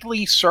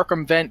directly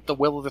circumvent the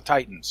will of the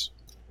Titans.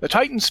 The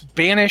Titans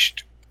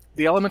banished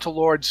the Elemental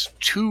Lords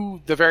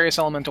to the various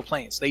elemental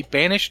planes. They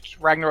banished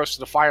Ragnaros to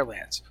the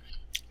Firelands.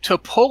 To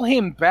pull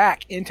him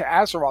back into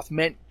Azeroth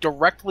meant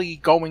directly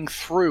going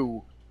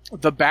through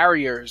the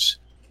barriers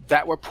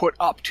that were put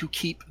up to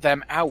keep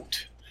them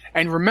out.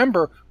 And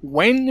remember,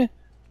 when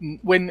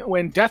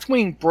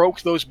Deathwing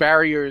broke those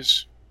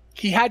barriers,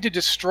 he had to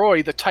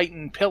destroy the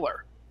Titan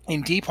pillar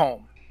in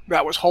Deepholm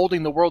that was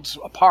holding the worlds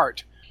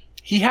apart.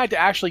 He had to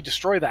actually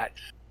destroy that.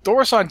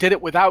 Thaurissan did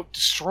it without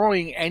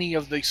destroying any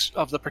of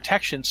the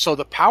protections, so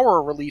the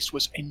power release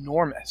was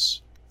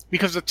enormous.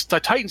 Because the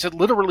Titans had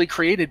literally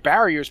created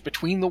barriers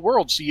between the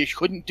worlds, so you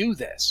couldn't do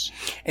this.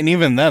 And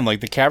even then,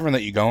 like the cavern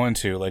that you go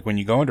into, like when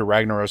you go into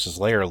Ragnaros'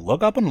 lair,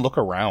 look up and look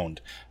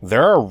around.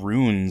 There are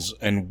runes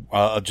and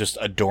just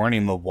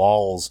adorning the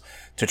walls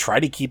to try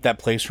to keep that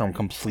place from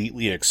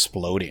completely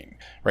exploding.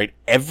 Right?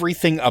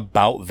 Everything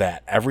about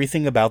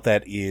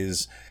that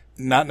is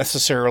not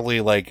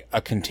necessarily like a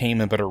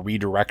containment, but a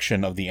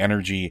redirection of the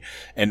energy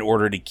in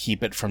order to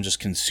keep it from just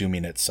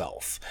consuming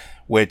itself,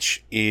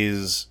 which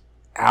is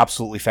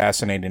absolutely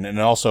fascinating, and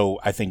also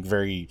I think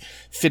very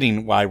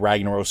fitting why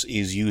Ragnaros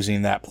is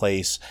using that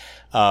place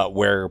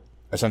where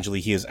essentially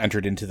he has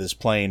entered into this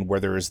plane where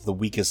there is the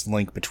weakest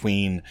link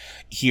between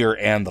here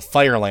and the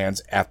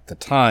Firelands at the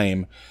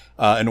time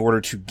in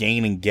order to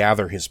gain and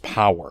gather his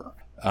power.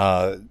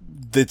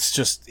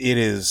 It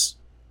is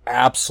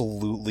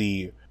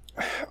absolutely...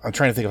 I'm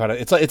trying to think about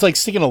it. It's like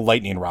sticking a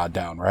lightning rod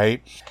down,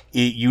 right?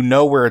 You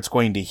know where it's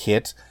going to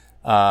hit,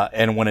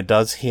 and when it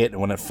does hit,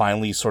 and when it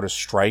finally sort of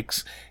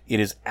strikes, it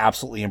is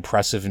absolutely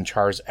impressive and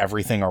chars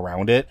everything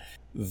around it.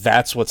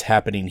 That's what's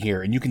happening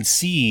here. And you can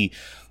see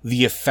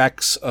the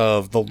effects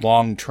of the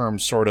long-term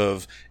sort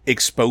of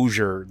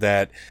exposure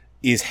that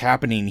is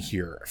happening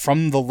here.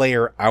 From the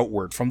layer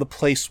outward, from the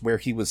place where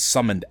he was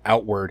summoned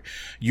outward,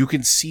 you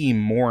can see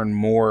more and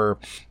more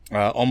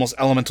almost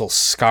elemental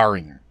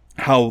scarring.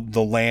 How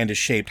the land is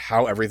shaped,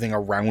 how everything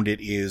around it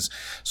is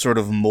sort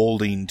of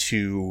molding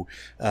to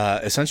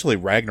essentially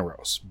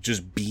Ragnaros,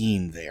 just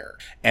being there.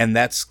 And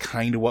that's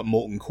kind of what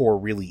Molten Core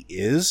really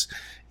is.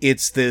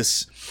 It's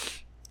this...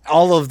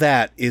 all of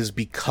that is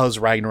because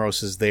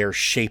Ragnaros is there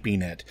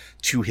shaping it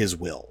to his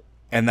will.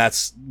 And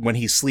that's, when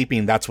he's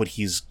sleeping, that's what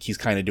he's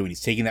kind of doing.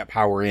 He's taking that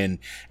power in,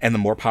 and the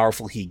more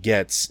powerful he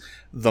gets,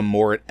 the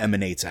more it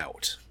emanates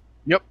out.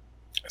 Yep.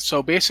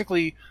 So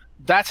basically,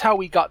 that's how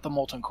we got the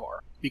Molten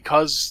Core.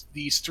 Because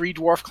these 3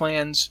 dwarf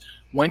clans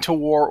went to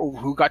war over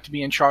who got to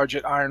be in charge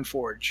at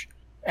Ironforge,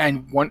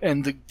 and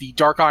the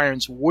Dark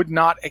Irons would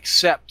not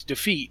accept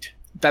defeat.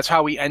 That's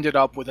how we ended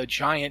up with a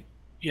giant,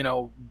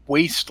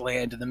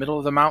 wasteland in the middle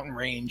of the mountain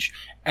range,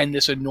 and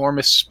this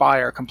enormous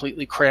spire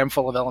completely crammed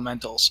full of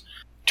elementals,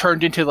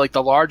 turned into like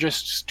the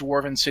largest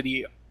dwarven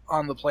city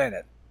on the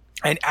planet.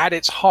 And at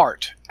its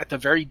heart, at the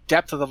very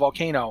depth of the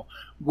volcano,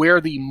 where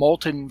the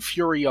molten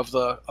fury of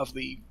the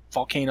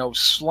volcano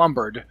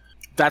slumbered,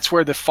 that's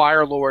where the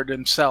Fire Lord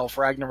himself,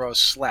 Ragnaros,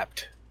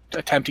 slept,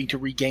 attempting to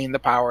regain the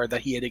power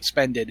that he had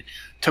expended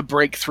to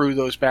break through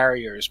those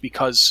barriers,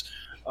 because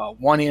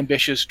one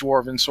ambitious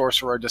dwarven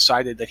sorcerer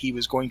decided that he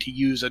was going to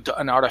use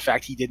an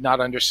artifact he did not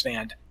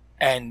understand.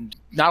 And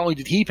not only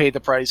did he pay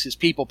the price, his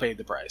people paid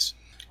the price.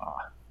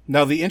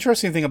 Now, the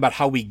interesting thing about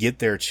how we get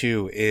there,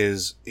 too,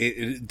 is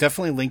it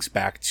definitely links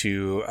back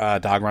to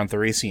Dagron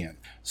Thuresian,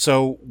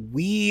 So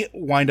we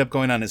wind up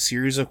going on a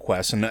series of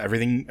quests, and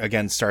everything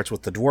again starts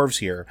with the dwarves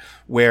here,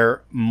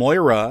 where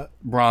Moira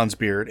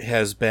Bronzebeard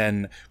has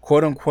been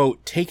quote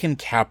unquote taken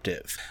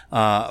captive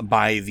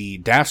by the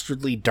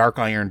dastardly Dark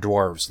Iron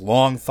dwarves,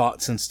 long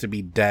thought since to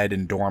be dead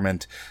and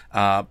dormant,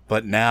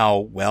 but now,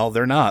 well,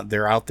 they're not.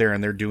 They're out there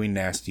and they're doing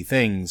nasty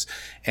things,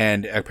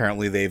 and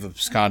apparently they've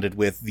absconded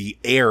with the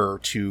heir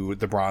to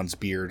the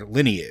Bronzebeard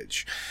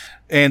lineage.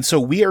 And so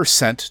we are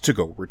sent to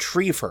go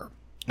retrieve her.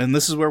 And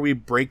this is where we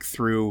break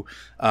through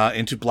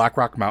into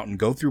Blackrock Mountain,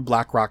 go through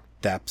Blackrock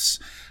Depths,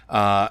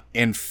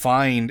 and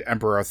find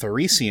Emperor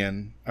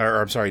Diagron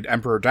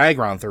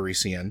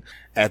Thurician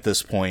at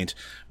this point,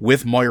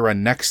 with Moira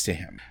next to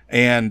him.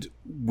 And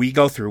we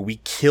go through, we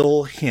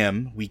kill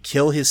him, we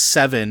kill his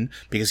seven,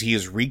 because he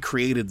has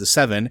recreated the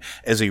seven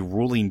as a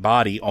ruling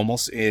body,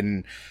 almost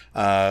in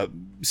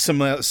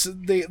similar,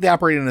 they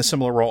operate in a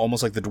similar role,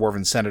 almost like the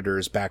Dwarven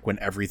Senators back when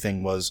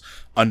everything was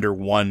under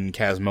one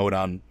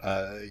Chasmodon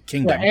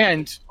kingdom. Yeah,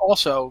 and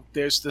also,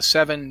 there's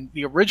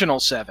the original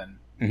seven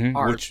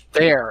are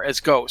there as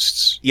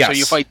ghosts. Yes. So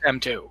you fight them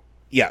too.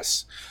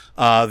 Yes.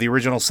 The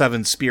original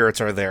seven spirits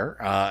are there,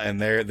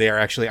 and they are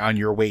actually on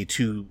your way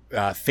to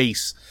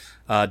face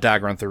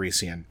Diagron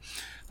Thurician.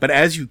 But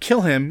as you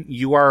kill him,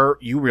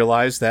 you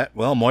realize that,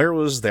 well, Moira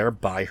was there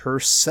by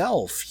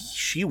herself.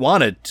 She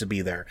wanted to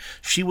be there.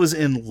 She was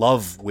in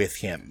love with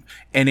him.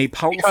 And a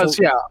powerful... Because,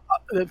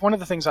 one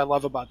of the things I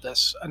love about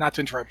this, not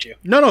to interrupt you.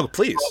 No,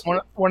 please.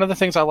 One of the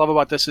things I love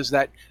about this is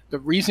that the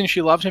reason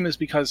she loved him is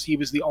because he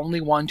was the only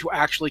one to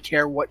actually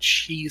care what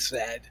she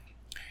said.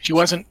 She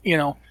wasn't,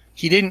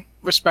 he didn't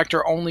respect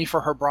her only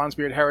for her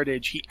Bronzebeard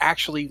heritage. He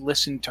actually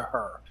listened to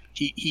her.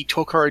 He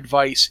took her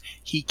advice.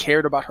 He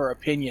cared about her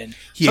opinion.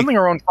 Something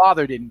her own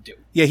father didn't do.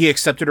 Yeah, he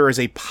accepted her as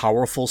a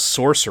powerful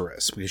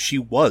sorceress, because she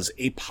was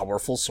a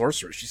powerful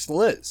sorceress. She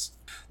still is.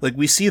 Like,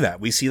 we see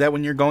that. We see that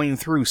when you're going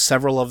through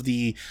several of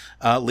the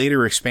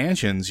later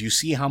expansions. You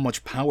see how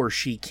much power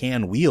she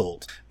can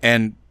wield.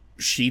 And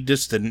she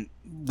just didn't,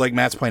 like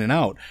Matt's pointing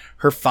out,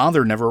 her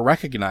father never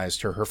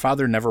recognized her. Her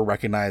father never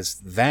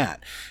recognized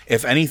that.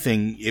 If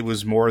anything, it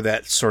was more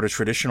that sort of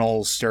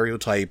traditional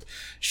stereotype.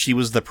 She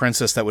was the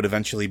princess that would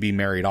eventually be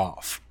married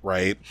off,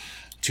 right?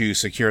 To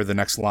secure the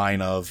next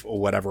line of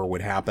whatever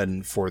would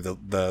happen for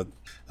the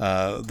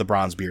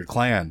Bronzebeard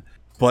clan.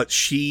 But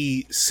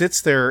she sits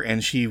there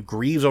and she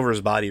grieves over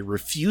his body,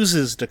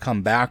 refuses to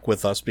come back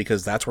with us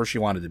because that's where she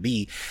wanted to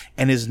be,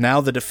 and is now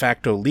the de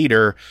facto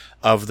leader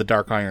of the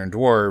Dark Iron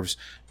Dwarves,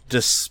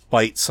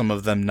 despite some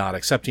of them not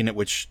accepting it,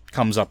 which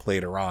comes up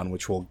later on,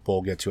 which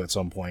we'll get to at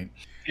some point.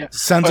 Yeah.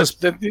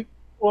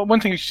 Well, one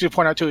thing you should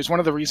point out, too, is one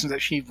of the reasons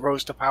that she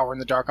rose to power in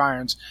the Dark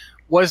Irons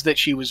was that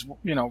she was,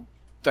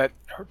 that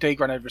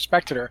Dagon had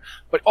respected her,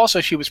 but also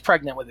she was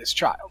pregnant with his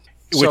child.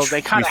 So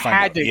they kind of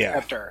had to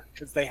accept her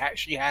because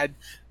she had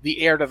the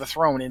heir to the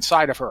throne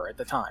inside of her at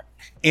the time.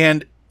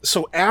 And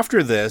so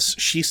after this,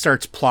 she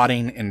starts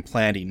plotting and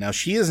planning. Now,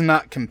 she is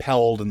not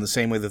compelled in the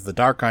same way that the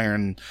Dark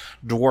Iron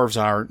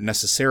dwarves are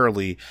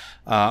necessarily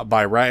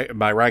by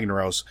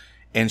Ragnaros,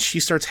 and she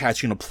starts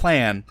hatching a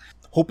plan,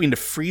 hoping to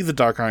free the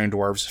Dark Iron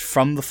dwarves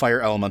from the Fire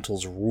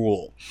Elemental's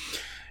rule.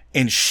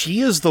 And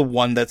she is the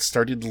one that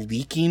started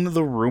leaking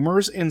the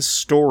rumors and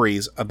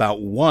stories about,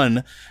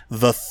 one,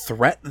 the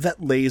threat that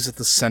lays at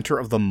the center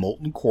of the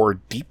molten core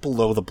deep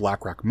below the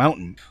Blackrock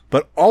Mountain,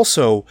 but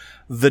also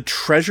the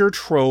treasure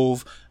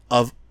trove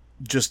of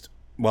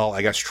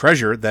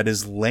treasure that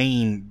is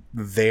laying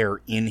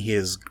there in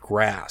his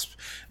grasp.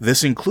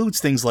 This includes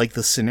things like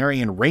the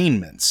Cenarian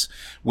raiments,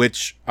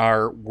 which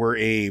were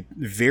a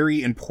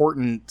very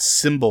important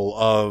symbol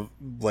of,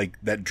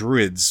 that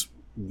druids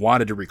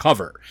wanted to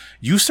recover.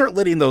 You start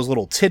letting those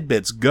little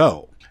tidbits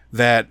go,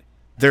 that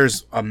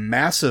there's a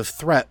massive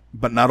threat,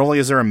 but not only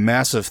is there a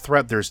massive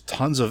threat, there's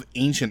tons of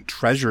ancient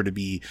treasure to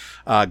be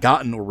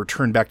gotten or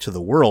returned back to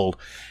the world.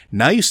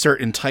 Now you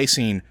start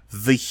enticing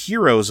the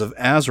heroes of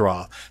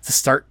Azeroth to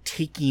start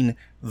taking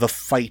the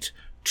fight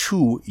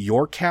to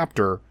your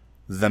captor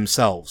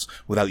themselves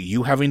without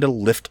you having to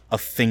lift a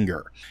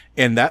finger.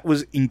 And that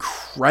was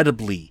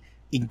incredibly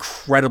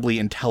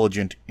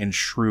intelligent and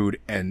shrewd,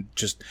 and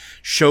just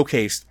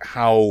showcased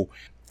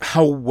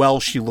how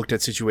well she looked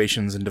at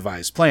situations and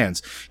devised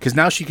plans. Because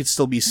now she could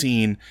still be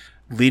seen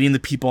leading the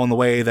people in the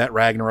way that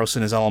Ragnaros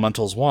and his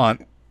elementals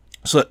want,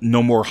 so that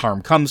no more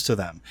harm comes to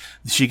them.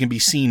 She can be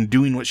seen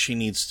doing what she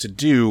needs to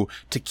do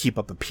to keep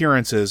up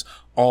appearances,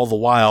 all the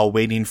while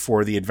waiting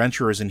for the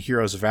adventurers and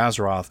heroes of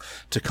Azeroth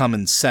to come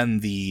and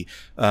send the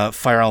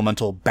fire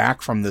elemental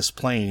back from this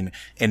plane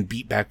and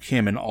beat back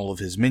him and all of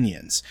his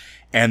minions.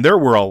 And there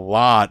were a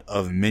lot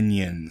of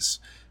minions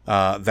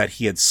that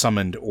he had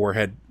summoned or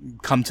had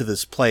come to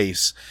this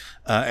place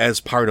as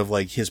part of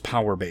his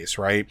power base,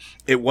 right?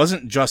 It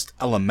wasn't just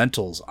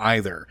elementals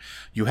either.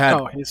 You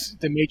had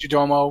the Major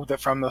Domo that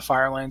from the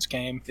Firelands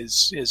game,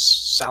 his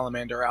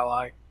salamander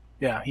ally.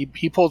 Yeah,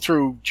 he pulled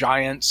through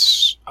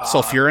giants.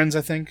 Sulfurans,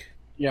 I think.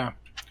 Yeah,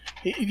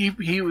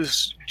 he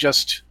was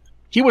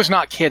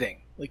not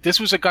kidding. This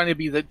was going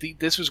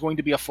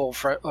to be a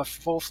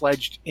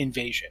full-fledged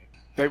invasion.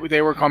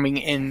 They were coming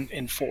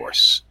in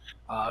force.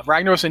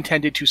 Ragnaros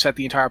intended to set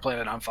the entire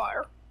planet on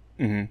fire.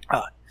 Mm-hmm.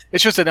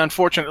 It's just that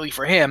unfortunately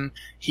for him,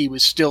 he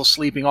was still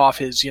sleeping off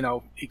his,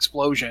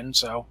 explosion,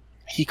 so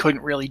he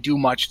couldn't really do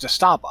much to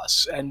stop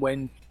us. And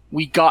when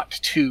we got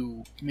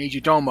to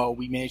Majordomo,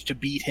 we managed to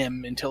beat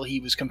him until he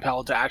was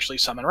compelled to actually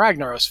summon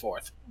Ragnaros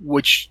forth,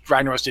 which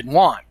Ragnaros didn't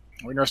want.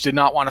 Ragnaros did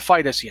not want to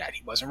fight us yet.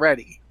 He wasn't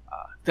ready.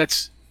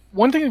 That's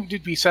one thing that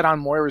did be said on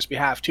Moira's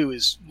behalf, too,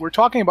 is we're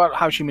talking about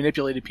how she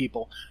manipulated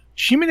people.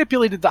 She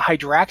manipulated the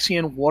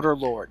Hydraxian Water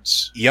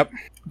Lords. Yep.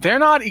 They're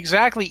not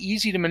exactly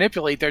easy to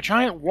manipulate. They're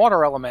giant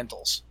water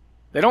elementals.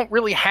 They don't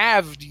really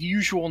have the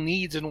usual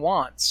needs and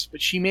wants,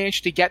 but she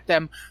managed to get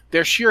them.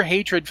 Their sheer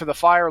hatred for the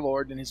Fire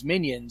Lord and his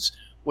minions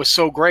was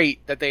so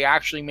great that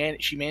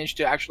she managed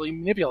to actually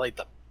manipulate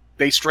them.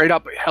 They straight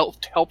up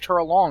helped her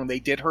along. They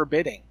did her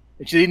bidding.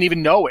 And she didn't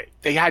even know it.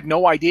 They had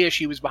no idea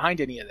she was behind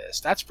any of this.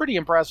 That's pretty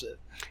impressive.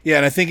 Yeah,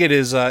 and I think it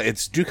is.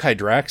 It's Duke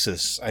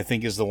Hydraxis. I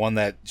think is the one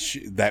that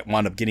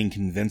wound up getting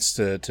convinced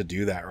to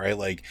do that. Right,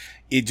 like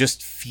it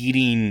just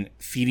feeding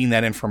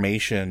that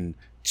information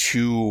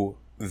to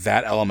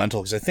that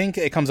elemental, because I think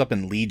it comes up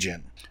in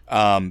Legion,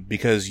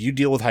 because you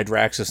deal with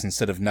Hydraxis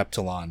instead of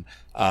Neptulon,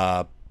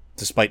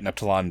 despite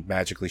Neptulon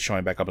magically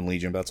showing back up in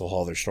Legion, but that's a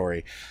whole other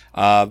story.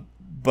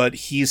 But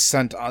he's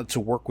sent to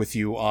work with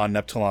you on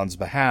Neptulon's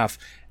behalf,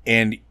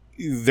 and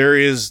there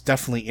is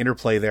definitely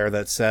interplay there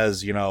that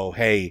says,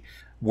 hey,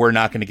 we're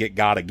not going to get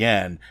God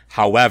again.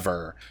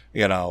 However,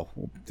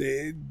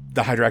 the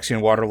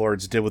Hydraxian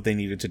Waterlords did what they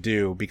needed to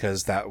do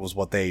because that was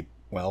what they,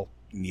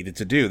 needed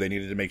to do. They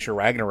needed to make sure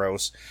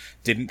Ragnaros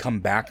didn't come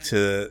back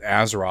to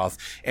Azeroth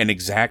and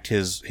exact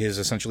his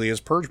essentially his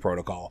purge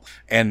protocol.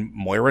 And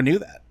Moira knew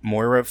that.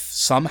 Moira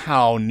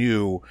somehow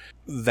knew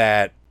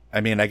that.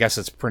 I mean, I guess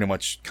it's pretty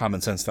much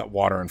common sense that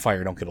water and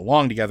fire don't get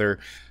along together,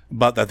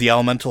 but that the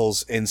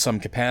elementals in some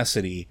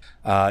capacity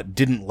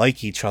didn't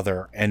like each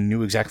other and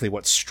knew exactly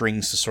what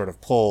strings to sort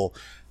of pull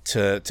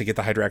to get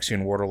the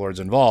Hydraxian Waterlords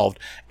involved.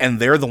 And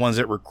they're the ones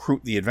that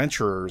recruit the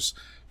adventurers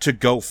to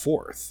go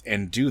forth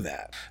and do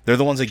that. They're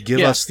the ones that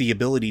give us the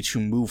ability to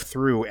move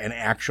through and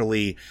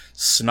actually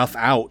snuff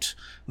out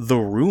the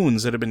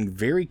runes that have been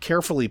very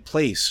carefully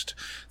placed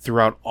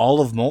throughout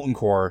all of Molten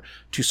Core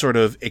to sort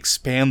of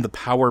expand the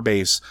power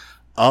base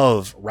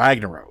of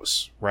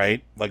Ragnaros,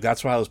 right? Like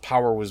that's why his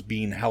power was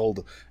being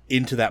held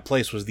into that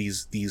place, was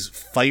these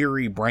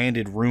fiery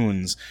branded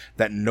runes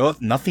that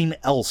nothing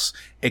else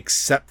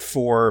except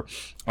for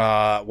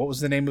what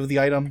was the name of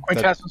the item?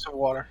 Quintessence of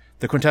Water.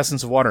 The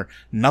Quintessence of Water.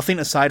 Nothing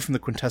aside from the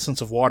Quintessence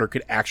of Water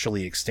could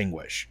actually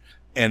extinguish.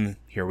 And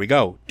here we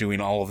go,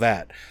 doing all of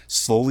that.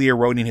 Slowly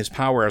eroding his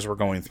power as we're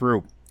going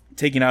through.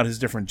 Taking out his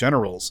different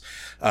generals.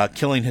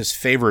 Killing his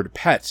favored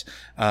pet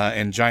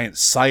and giant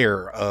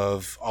sire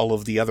of all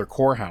of the other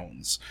core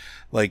hounds.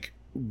 Like,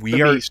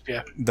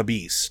 the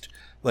beast.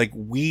 Like,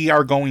 we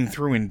are going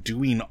through and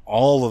doing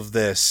all of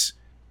this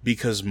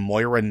because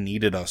Moira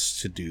needed us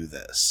to do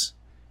this.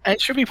 And it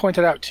should be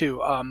pointed out,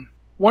 too,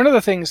 one of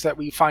the things that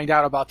we find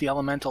out about the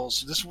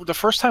elementals, the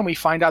first time we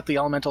find out the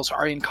elementals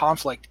are in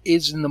conflict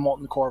is in the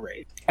Molten Core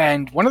raid.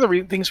 And one of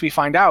the things we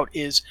find out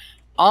is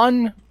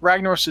on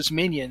Ragnaros'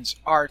 minions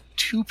are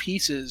two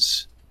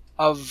pieces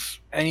of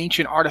an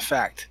ancient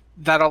artifact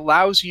that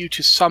allows you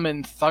to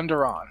summon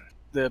Thunderon,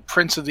 the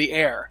Prince of the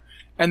Air.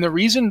 And the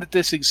reason that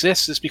this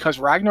exists is because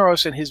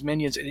Ragnaros and his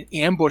minions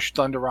ambushed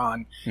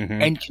Thunderon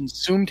and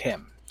consumed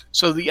him.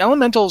 So the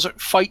elementals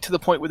fight to the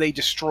point where they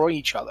destroy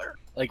each other.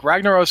 Like,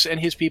 Ragnaros and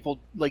his people,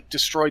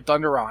 destroyed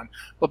Thunderon.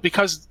 But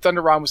because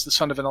Thunderon was the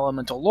son of an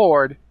elemental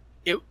lord,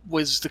 it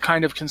was the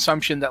kind of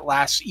consumption that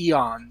lasts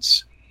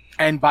eons.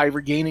 And by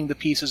regaining the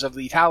pieces of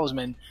the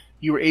talisman,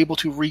 you were able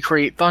to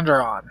recreate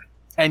Thunderon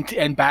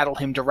and battle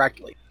him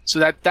directly.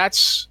 So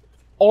that's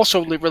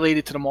also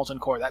related to the Molten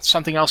Core. That's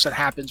something else that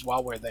happens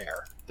while we're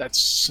there. That's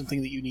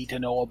something that you need to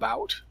know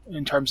about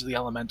in terms of the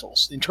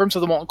elementals. In terms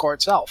of the Molten Core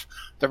itself,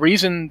 the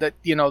reason that,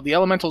 the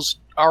elementals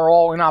are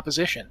all in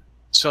opposition.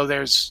 So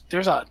there's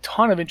a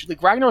ton of interest.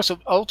 Like, Ragnaros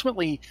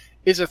ultimately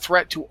is a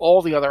threat to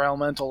all the other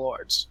elemental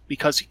lords,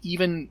 because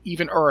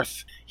even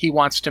Earth he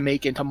wants to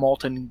make into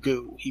molten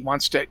goo. He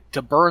wants to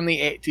burn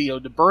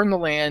to burn the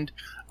land,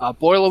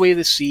 boil away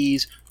the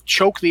seas,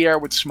 choke the air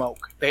with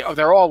smoke.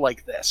 They're all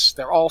like this.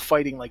 They're all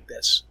fighting like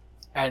this,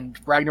 and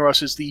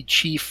Ragnaros is the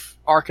chief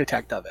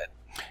architect of it.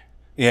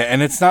 Yeah,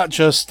 and it's not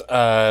just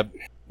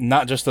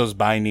those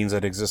bindings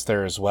that exist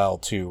there as well,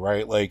 too,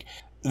 right? Like,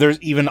 there's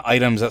even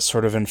items that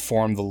sort of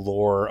inform the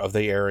lore of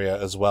the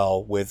area as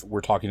well.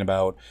 We're talking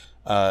about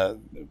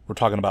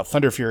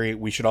Thunder Fury.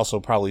 We should also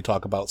probably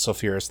talk about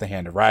Sulfuras, the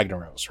Hand of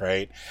Ragnaros,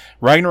 right?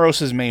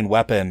 Ragnaros' main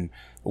weapon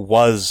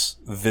was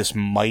this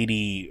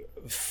mighty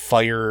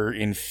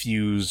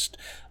fire-infused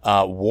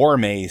war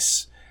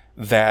mace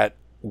that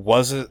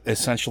was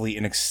essentially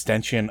an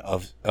extension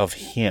of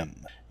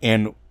him.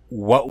 And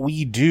what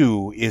we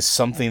do is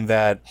something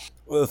that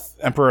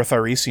Emperor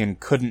Tharissian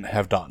couldn't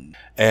have done.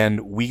 And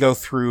we go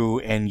through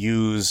and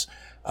use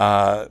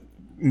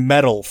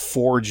metal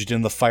forged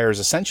in the fires,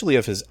 essentially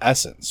of his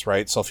essence,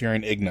 right?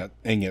 Sulfurion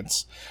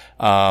ingots.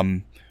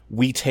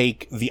 We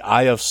take the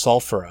Eye of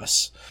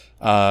Sulphurus,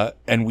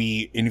 and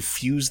we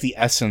infuse the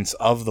essence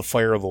of the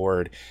Fire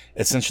Lord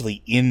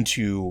essentially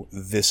into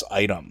this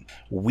item.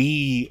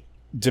 We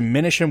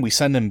diminish him, we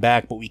send him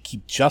back, but we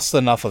keep just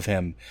enough of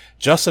him,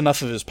 just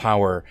enough of his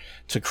power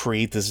to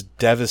create this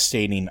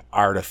devastating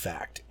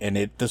artifact. And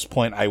at this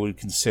point, I would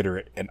consider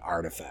it an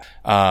artifact.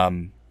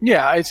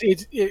 Yeah,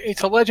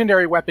 it's a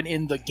legendary weapon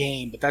in the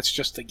game, but that's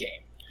just the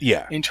game.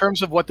 Yeah. In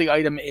terms of what the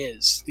item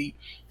is, the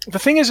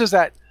thing is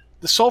that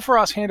the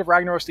Sulfuros Hand of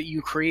Ragnaros that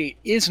you create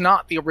is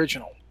not the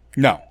original.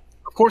 No.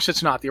 Of course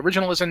it's not. The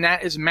original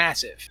is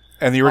massive.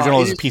 And the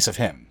original is a piece of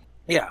him.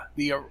 Yeah.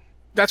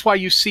 That's why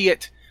you see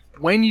it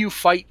when you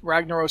fight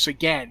Ragnaros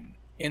again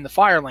in the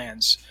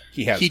Firelands.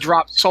 He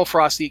drops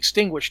Sulfuros the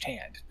Extinguished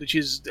Hand, which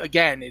is,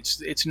 again,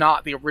 it's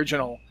not the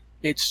original.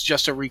 It's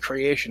just a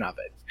recreation of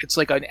it. It's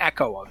like an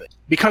echo of it.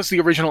 Because the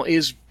original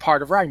is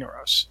part of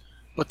Ragnaros.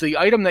 But the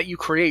item that you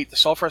create, the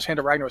Sulfuros Hand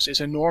of Ragnaros,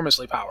 is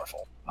enormously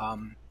powerful.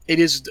 It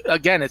is,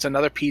 again, it's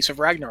another piece of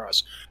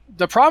Ragnaros.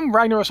 The problem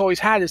Ragnaros always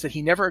had is that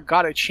he never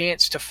got a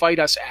chance to fight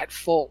us at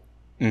full.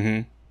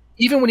 Mm-hmm.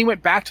 Even when he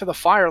went back to the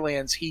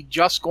Firelands, he'd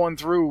just gone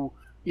through,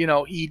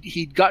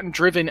 he'd gotten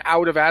driven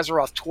out of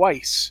Azeroth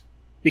twice.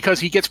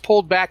 Because he gets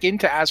pulled back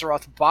into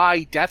Azeroth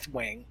by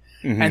Deathwing.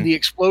 Mm-hmm. And the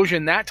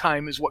explosion that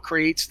time is what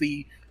creates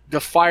the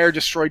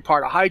fire-destroyed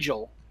part of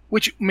Hyjal,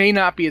 which may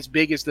not be as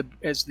big as the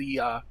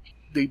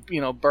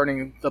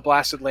burning the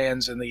Blasted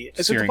Lands and the...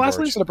 Is it the Blasted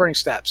Lands or the Burning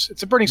Steppes?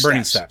 It's the Burning Steppes.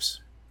 Burning Steppes.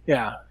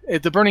 Yeah.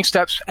 The Burning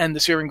Steppes and the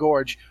Searing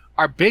Gorge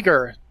are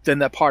bigger than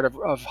that part of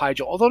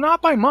Hyjal, although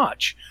not by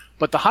much.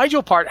 But the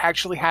Hyjal part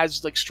actually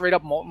has like straight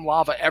up molten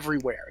lava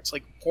everywhere. It's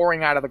like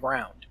pouring out of the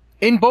ground.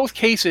 In both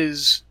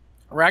cases,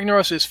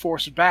 Ragnaros is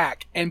forced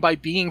back, and by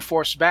being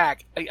forced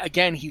back,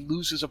 again, he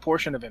loses a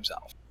portion of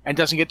himself and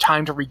doesn't get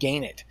time to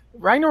regain it.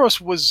 Ragnaros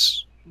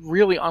was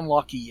really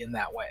unlucky in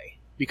that way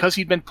because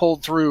he'd been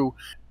pulled through.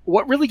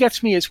 What really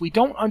gets me is we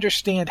don't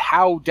understand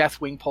how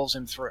Deathwing pulls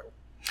him through.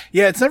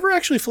 Yeah, it's never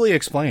actually fully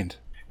explained.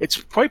 It's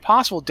quite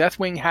possible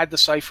Deathwing had the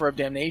Cipher of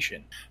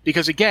Damnation.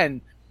 Because,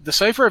 again, the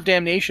Cipher of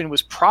Damnation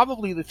was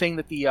probably the thing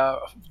that the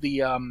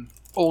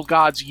old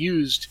gods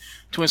used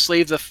to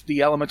enslave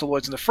the Elemental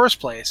Lords in the first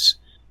place,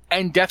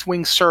 and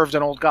Deathwing served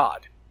an old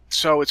god.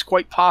 So it's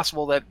quite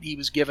possible that he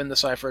was given the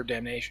Cipher of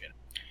Damnation.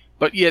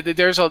 But, yeah,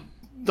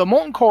 the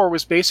Molten Core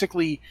was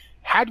basically...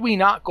 Had we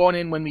not gone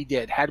in when we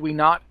did, had we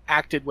not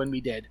acted when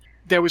we did,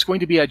 there was going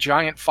to be a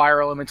giant fire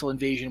elemental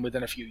invasion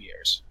within a few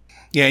years.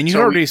 Yeah, and you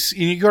can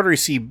already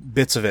see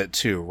bits of it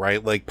too,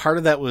 right? Like part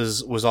of that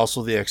was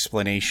also the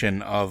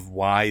explanation of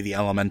why the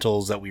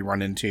elementals that we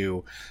run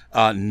into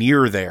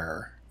near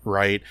there,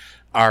 right,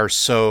 are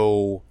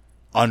so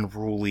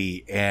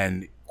unruly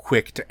and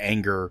quick to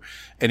anger.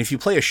 And if you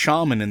play a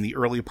shaman in the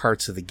early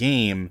parts of the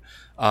game,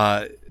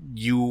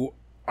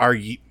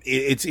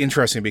 it's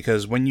interesting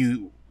because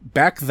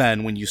back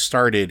then, when you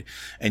started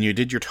and you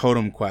did your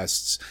totem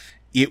quests,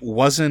 it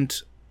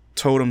wasn't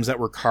totems that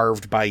were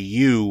carved by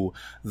you.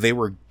 They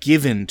were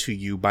given to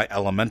you by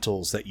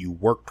elementals that you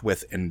worked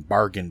with and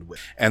bargained with.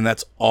 And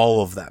that's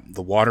all of them.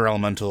 The water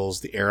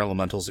elementals, the air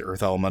elementals, the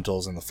earth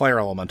elementals, and the fire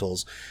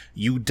elementals.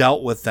 You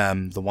dealt with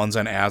them, the ones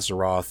on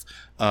Azeroth,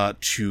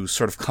 to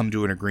sort of come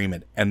to an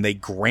agreement. And they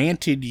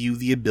granted you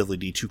the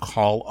ability to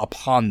call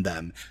upon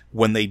them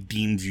when they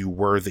deemed you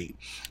worthy.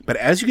 But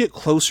as you get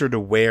closer to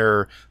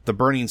where the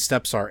Burning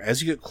Steppes are,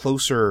 as you get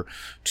closer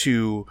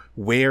to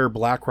where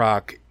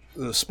Blackrock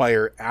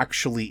Spire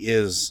actually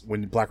is,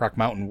 when Blackrock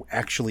Mountain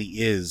actually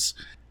is,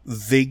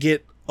 they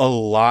get a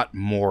lot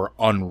more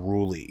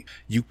unruly.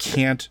 You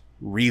can't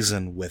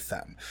reason with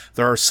them.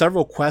 There are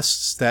several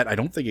quests that I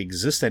don't think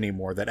exist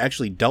anymore that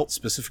actually dealt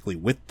specifically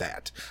with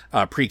that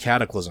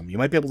pre-Cataclysm. You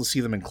might be able to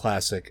see them in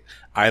Classic.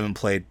 I haven't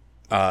played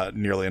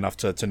nearly enough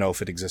to know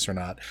if it exists or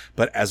not.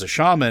 But as a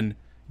shaman,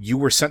 you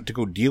were sent to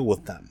go deal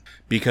with them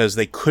because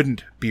they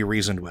couldn't be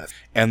reasoned with.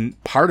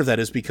 And part of that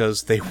is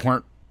because they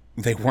weren't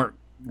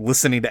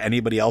listening to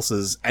anybody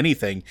else's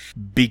anything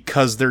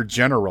because their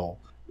general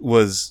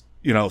was,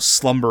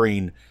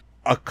 slumbering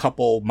a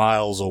couple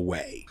miles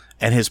away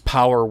and his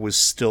power was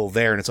still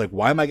there. And it's like,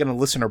 why am I going to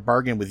listen or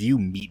bargain with you,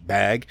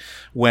 meatbag,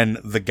 when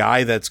the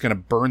guy that's going to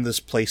burn this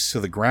place to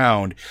the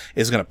ground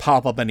is going to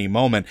pop up any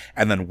moment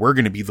and then we're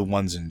going to be the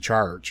ones in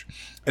charge.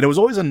 And it was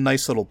always a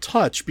nice little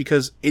touch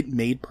because it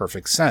made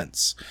perfect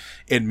sense.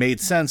 It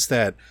made sense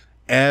that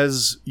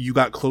as you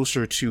got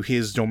closer to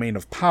his domain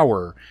of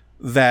power,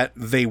 that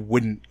they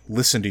wouldn't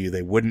listen to you,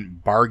 they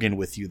wouldn't bargain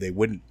with you, they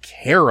wouldn't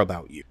care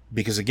about you.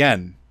 Because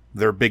again,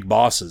 they're big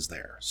bosses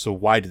there. So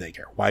why do they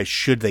care? Why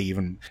should they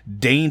even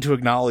deign to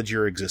acknowledge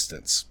your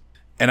existence?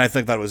 And I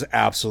think that was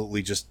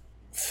absolutely just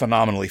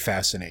phenomenally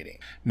fascinating.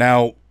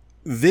 Now,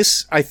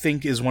 this, I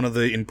think, is one of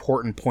the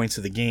important points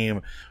of the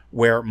game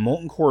where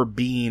Molten Core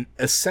being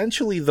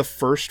essentially the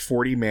first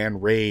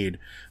 40-man raid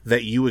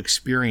that you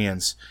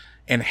experience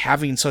and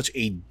having such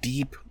a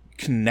deep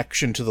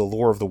connection to the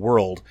lore of the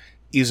world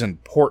is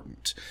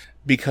important.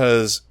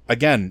 because,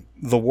 again,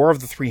 the War of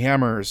the Three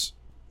Hammers,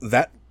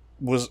 that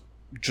was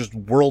just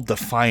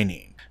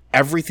world-defining.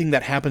 Everything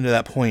that happened to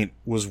that point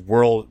was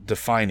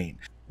world-defining.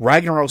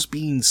 Ragnaros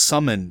being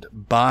summoned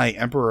by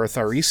Emperor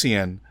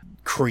Tharisian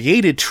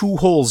created 2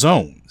 whole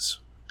zones.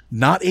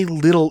 Not a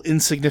little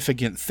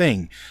insignificant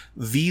thing.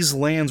 These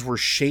lands were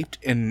shaped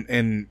and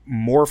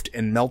morphed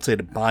and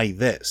melted by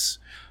this.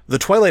 The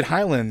Twilight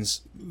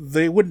Highlands,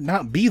 they would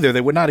not be there. They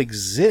would not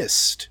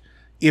exist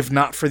if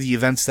not for the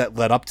events that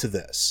led up to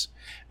this.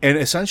 And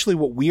essentially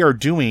what we are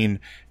doing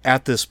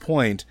at this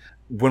point,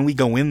 when we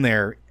go in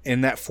there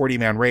in that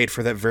 40-man raid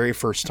for that very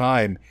first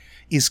time,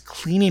 is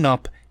cleaning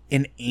up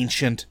an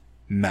ancient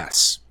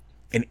mess.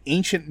 An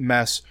ancient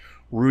mess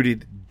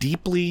rooted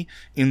deeply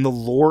in the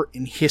lore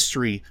and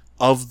history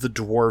of the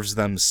dwarves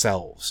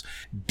themselves.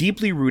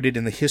 Deeply rooted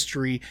in the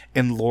history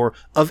and lore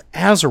of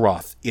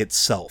Azeroth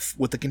itself,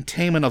 with the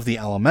containment of the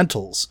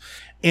elementals.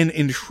 And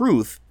in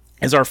truth,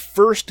 as our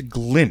first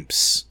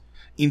glimpse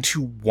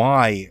into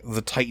why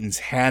the Titans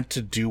had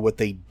to do what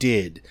they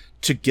did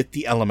to get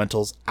the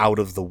elementals out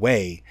of the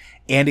way,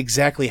 and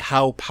exactly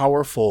how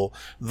powerful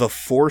the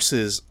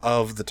forces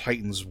of the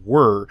Titans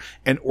were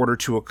in order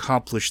to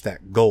accomplish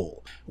that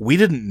goal. We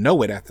didn't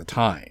know it at the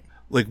time.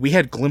 Like, we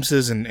had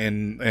glimpses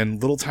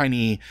and little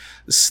tiny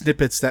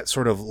snippets that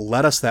sort of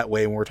led us that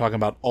way when we're talking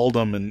about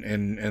Uldum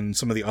and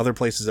some of the other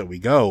places that we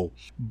go.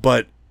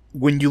 But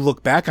when you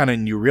look back on it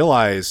and you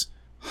realize,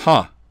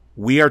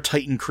 we are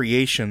Titan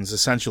creations,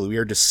 essentially. We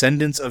are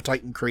descendants of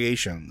Titan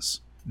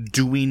creations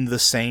doing the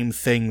same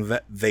thing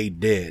that they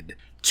did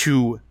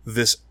to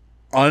this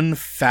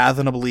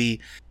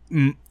unfathomably...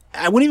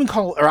 I wouldn't even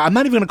call, or I'm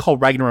not even going to call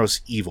Ragnaros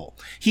evil.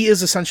 He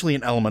is essentially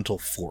an elemental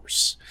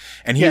force,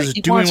 and he is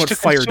doing what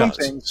fire does.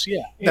 Things.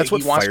 Yeah, that's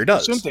what fire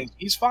does.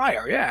 He's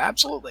fire. Yeah,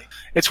 absolutely.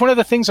 It's one of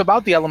the things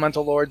about the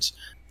elemental lords.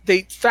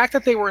 The fact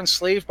that they were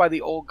enslaved by the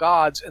old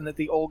gods, and that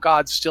the old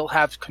gods still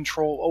have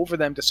control over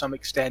them to some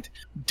extent,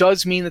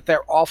 does mean that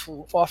they're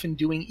often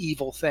doing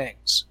evil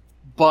things.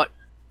 But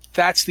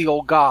that's the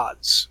old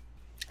gods,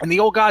 and the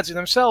old gods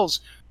themselves.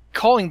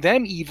 Calling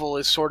them evil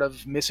is sort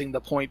of missing the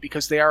point,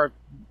 because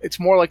it's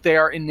more like they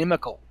are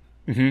inimical.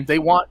 Mm-hmm. They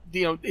want,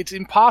 it's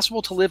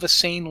impossible to live a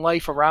sane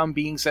life around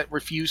beings that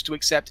refuse to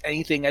accept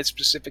anything as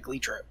specifically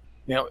true.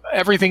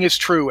 Everything is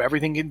true.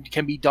 Everything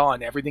can be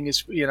done. Everything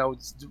is,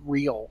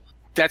 real.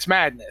 That's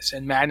madness,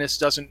 and madness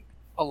doesn't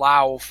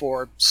allow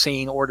for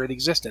sane, ordered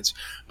existence.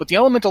 But the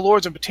elemental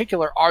lords in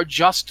particular are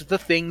just the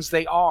things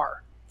they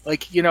are.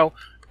 Like,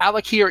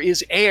 Alakir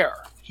is air.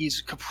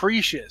 He's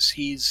capricious.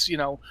 He's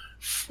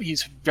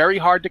very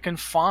hard to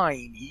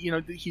confine.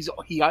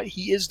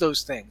 He is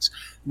those things.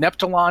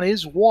 Neptulon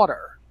is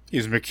water.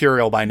 He's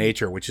mercurial by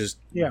nature, which is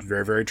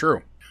very, very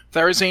true.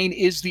 Therazane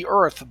is the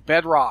earth,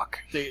 bedrock,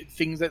 the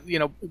things that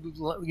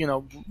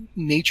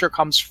nature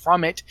comes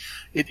from it.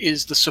 It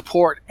is the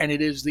support, and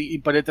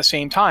but at the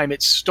same time,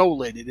 it's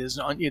stolid. It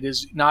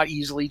is not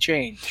easily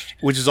changed.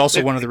 Which is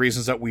also one of the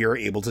reasons that we are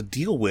able to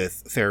deal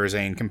with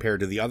Therazane compared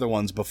to the other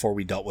ones before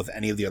we dealt with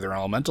any of the other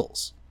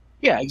elementals.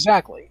 Yeah,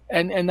 exactly.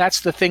 And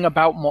that's the thing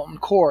about Molten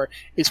Core,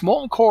 is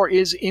Molten Core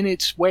is, in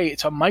its way,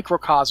 it's a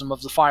microcosm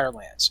of the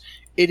Firelands.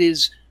 It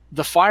is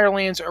the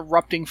Firelands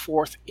erupting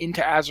forth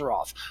into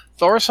Azeroth.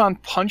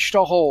 Thaurissan punched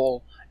a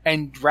hole,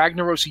 and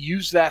Ragnaros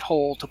used that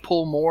hole to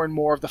pull more and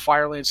more of the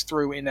Firelands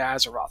through into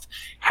Azeroth.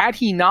 Had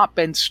he not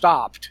been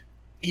stopped,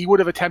 he would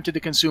have attempted to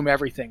consume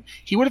everything.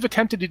 He would have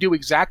attempted to do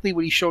exactly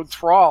what he showed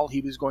Thrall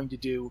he was going to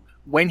do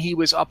when he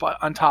was up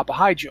on top of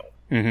Hyjal.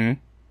 Mm-hmm.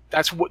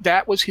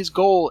 That was his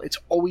goal. It's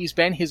always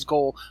been his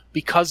goal,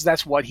 because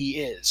that's what he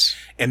is.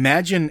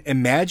 Imagine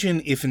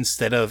if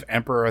instead of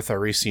Emperor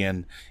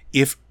Tharisian,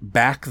 if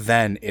back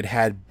then it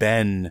had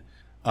been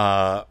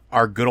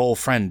our good old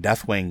friend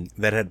Deathwing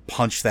that had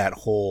punched that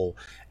hole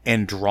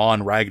and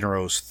drawn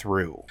Ragnaros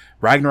through.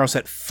 Ragnaros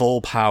at full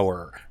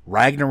power.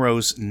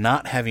 Ragnaros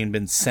not having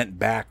been sent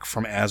back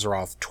from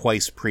Azeroth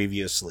twice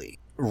previously.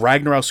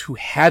 Ragnaros who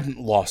hadn't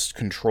lost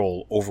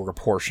control over a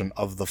portion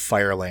of the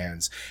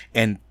Firelands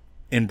and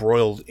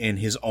embroiled in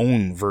his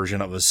own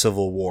version of a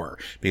civil war,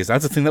 because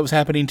that's a thing that was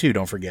happening too,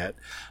 don't forget.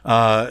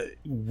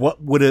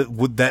 What would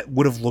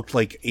have looked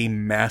like a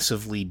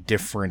massively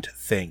different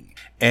thing.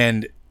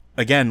 And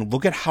again,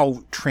 look at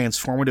how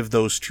transformative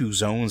those two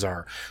zones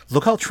are.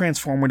 Look how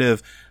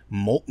transformative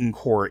Molten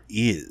Core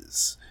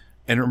is.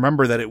 And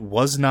remember that it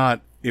was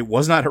not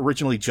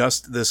originally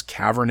just this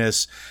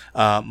cavernous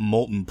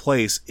molten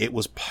place. It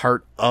was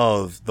part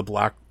of the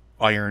Black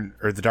Iron,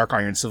 or the Dark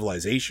Iron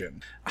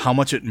civilization. How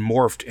much it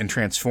morphed and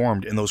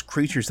transformed in those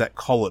creatures that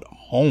call it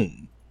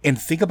home.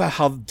 And think about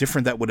how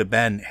different that would have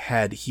been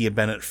had he had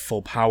been at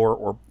full power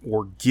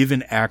or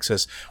given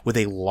access with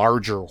a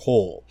larger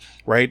hole,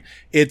 right?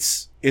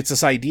 It's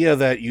this idea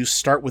that you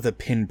start with a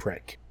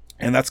pinprick,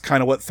 And that's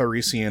kind of what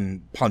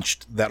Thaurissan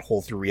punched that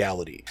hole through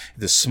reality.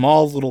 This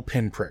small little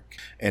pinprick.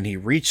 And he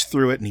reached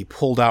through it and he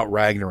pulled out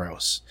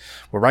Ragnaros.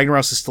 Well,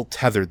 Ragnaros is still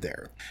tethered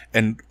there.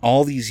 And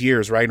all these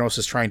years, Ragnaros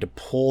is trying to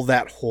pull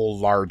that hole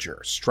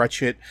larger,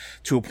 stretch it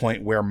to a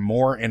point where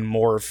more and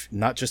more of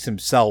not just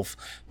himself,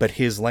 but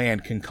his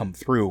land can come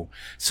through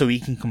so he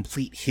can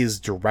complete his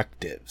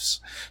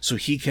directives. So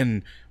he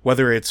can,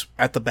 whether it's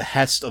at the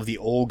behest of the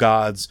old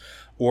gods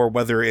or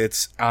whether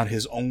it's on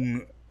his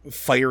own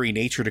fiery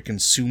nature to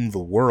consume the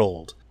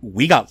world,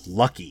 we got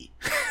lucky.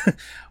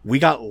 We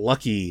got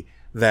lucky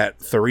that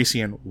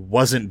Thaurissan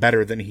wasn't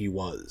better than he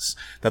was,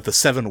 that the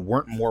Seven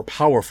weren't more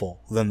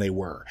powerful than they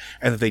were,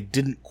 and that they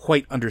didn't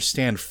quite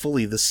understand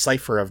fully the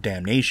cipher of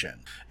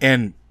damnation.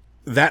 And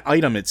that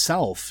item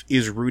itself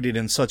is rooted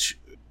in such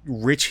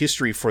rich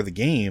history for the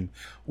game,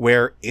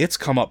 where it's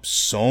come up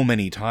so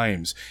many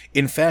times.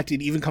 In fact,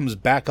 it even comes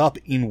back up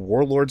in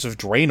Warlords of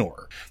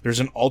Draenor. There's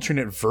an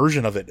alternate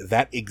version of it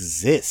that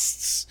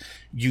exists.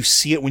 You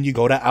see it when you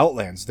go to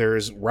Outlands.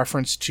 There's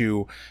reference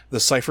to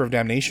the Cipher of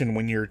Damnation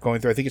when you're going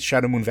through, I think it's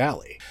Shadowmoon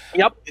Valley.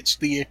 Yep, it's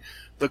the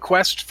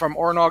quest from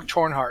Ornog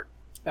Tornhart.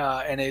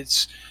 And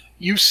it's,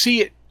 you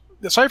see it,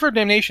 the Cipher of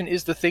Damnation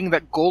is the thing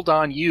that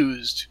Gul'dan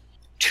used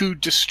to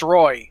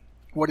destroy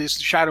what is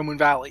Shadowmoon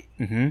Valley.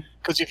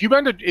 Because if you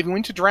went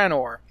to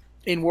Draenor,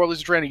 in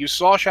Warlords of Draenor, you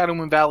saw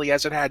Shadowmoon Valley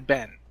as it had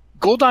been.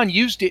 Gul'dan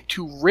used it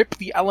to rip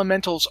the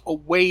elementals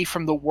away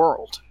from the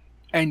world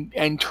and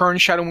turn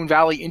Shadowmoon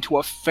Valley into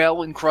a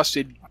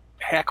fel-encrusted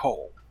heck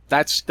hole.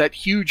 That's that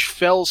huge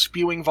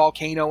fel-spewing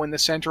volcano in the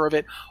center of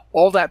it,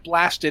 all that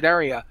blasted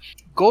area.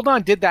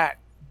 Gul'dan did that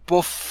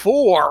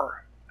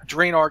before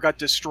Draenor got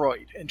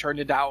destroyed and turned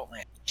into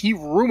Outland. He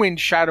ruined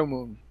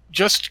Shadowmoon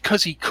just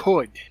because he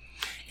could.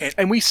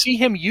 And we see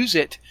him use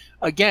it,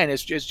 again,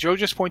 as Joe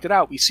just pointed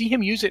out, we see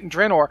him use it in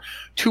Draenor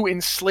to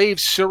enslave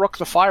Sirruk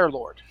the Fire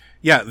Lord.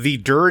 Yeah, the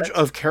Dirge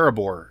of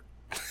Karabor.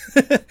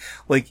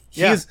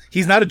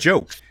 He's not a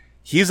joke.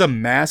 He's a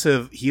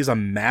massive,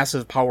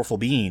 powerful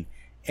being,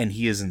 and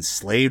he is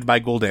enslaved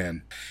by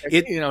Gul'dan.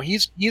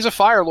 He's a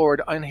Fire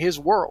Lord in his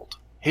world.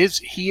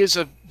 He is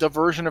the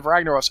version of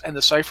Ragnaros, and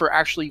the cipher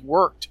actually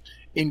worked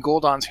in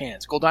Gul'dan's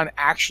hands. Gul'dan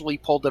actually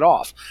pulled it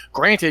off.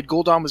 Granted,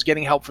 Gul'dan was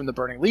getting help from the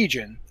Burning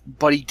Legion,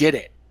 but he did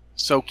it.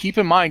 So keep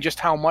in mind just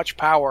how much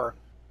power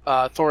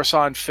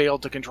Thaurissan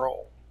failed to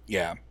control.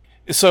 Yeah.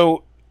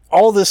 So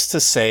all this to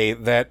say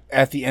that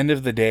at the end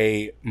of the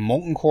day,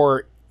 Molten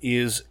Core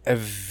is a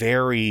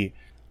very,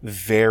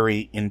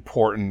 very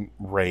important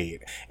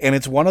raid. And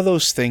it's one of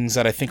those things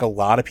that I think a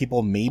lot of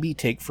people maybe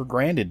take for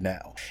granted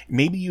now.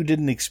 Maybe you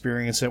didn't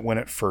experience it when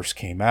it first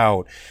came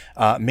out.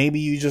 Maybe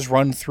you just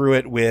run through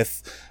it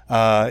with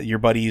your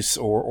buddies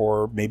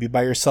or maybe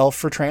by yourself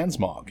for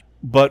Transmog.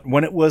 But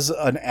when it was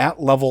an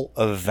at-level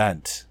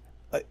event,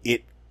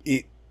 it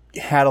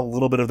had a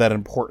little bit of that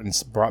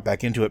importance brought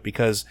back into it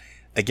because,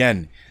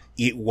 again,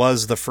 it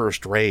was the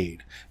first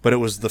raid. But it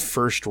was the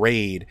first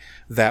raid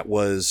that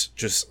was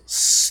just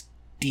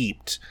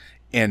steeped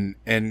and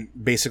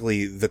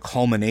basically the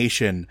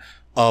culmination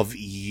of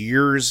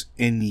years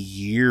and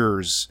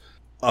years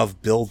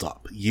of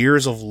build-up,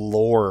 years of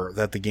lore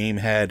that the game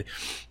had,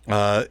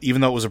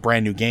 even though it was a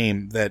brand new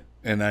game that,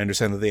 and I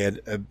understand that they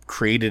had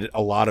created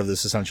a lot of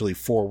this essentially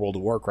for World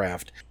of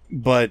Warcraft,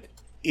 but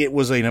it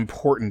was an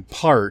important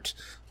part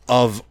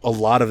of a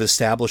lot of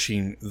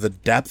establishing the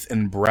depth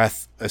and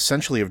breadth,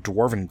 essentially, of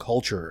Dwarven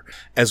culture,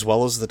 as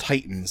well as the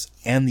Titans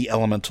and the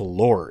Elemental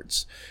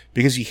Lords.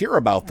 Because you hear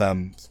about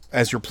them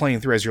as you're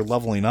playing through, as you're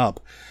leveling up,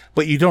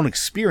 but you don't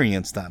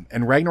experience them.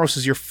 And Ragnaros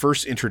is your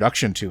first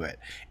introduction to it.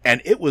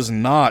 And it was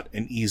not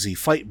an easy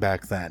fight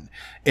back then.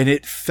 And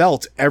it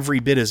felt every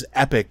bit as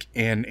epic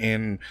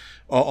and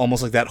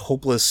almost like that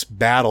hopeless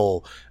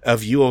battle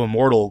of you, a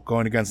mortal,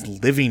 going against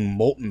living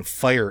molten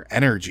fire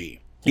energy.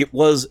 It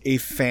was a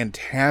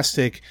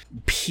fantastic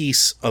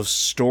piece of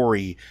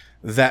story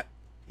that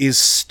is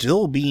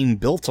still being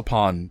built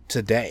upon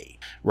today,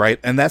 right?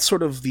 And that's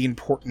sort of the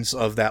importance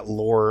of that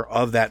lore,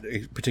 of that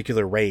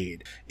particular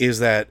raid, is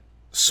that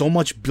so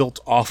much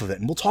built off of it.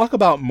 And we'll talk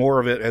about more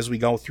of it as we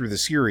go through the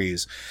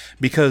series,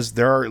 because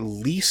there are at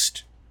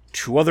least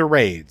 2 other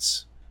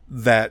raids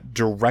that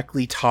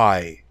directly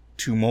tie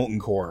to Molten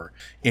Core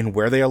in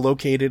where they are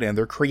located and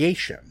their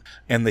creation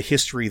and the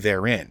history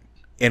therein.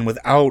 And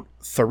without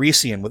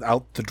Thaurissan,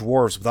 without the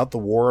dwarves, without the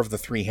War of the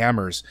Three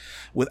Hammers,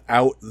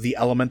 without the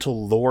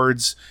Elemental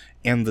Lords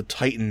and the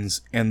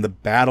Titans and the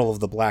Battle of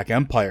the Black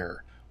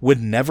Empire,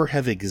 would never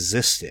have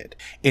existed.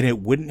 And it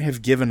wouldn't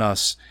have given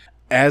us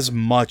as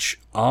much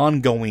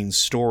ongoing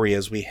story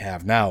as we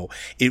have now.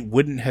 It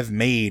wouldn't have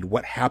made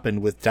what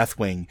happened with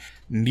Deathwing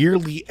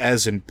nearly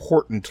as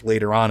important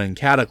later on in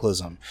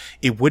Cataclysm.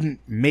 It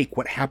wouldn't make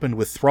what happened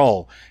with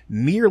Thrall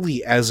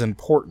nearly as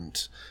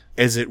important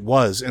as it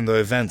was in the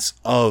events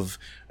of,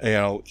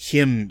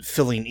 him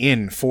filling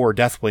in for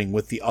Deathwing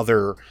with the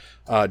other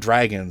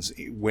dragons,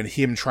 when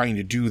him trying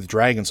to do the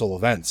Dragon Soul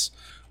events.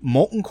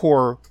 Molten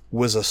Core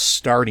was a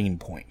starting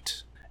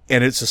point,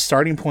 and it's a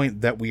starting point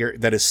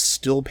that is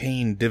still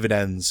paying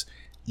dividends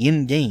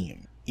in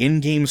game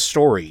in-game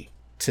story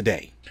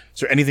today.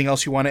 Is there anything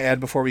else you want to add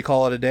before we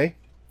call it a day?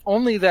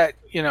 Only that,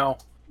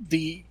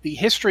 the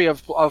history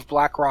of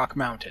Blackrock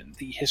Mountain,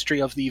 the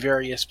history of the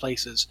various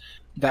places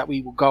that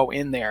we will go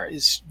in there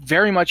is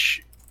very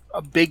much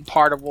a big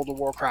part of World of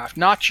Warcraft.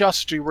 Not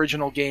just the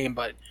original game,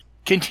 but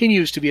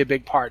continues to be a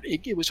big part.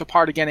 It was a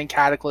part again in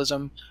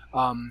Cataclysm.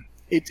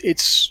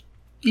 It's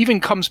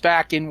even comes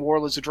back in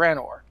Warlords of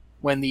Draenor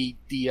when the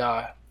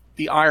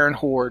Iron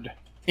Horde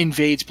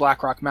invades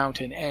Blackrock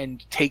Mountain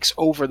and takes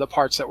over the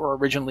parts that were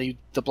originally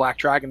the Black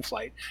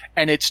Dragonflight,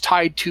 and it's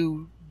tied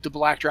to the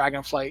Black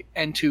Dragonflight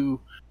and to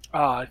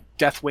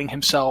Deathwing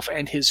himself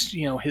and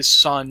his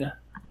son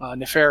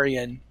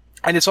Nefarian,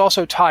 and it's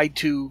also tied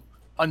to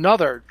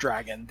another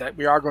dragon that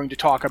we are going to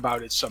talk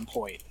about at some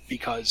point,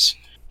 because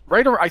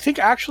I think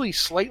actually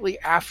slightly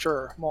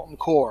after Molten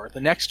Core,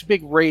 the next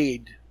big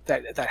raid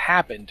that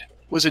happened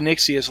was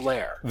Onyxia's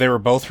Lair. They were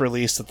both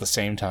released at the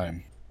same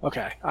time.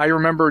 Okay, I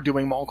remember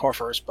doing Molten Core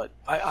first, but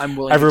I'm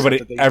willing.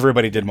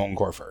 Everybody did Molten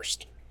Core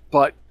first.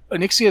 But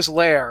Onyxia's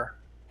Lair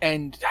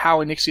and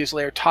how Onyxia's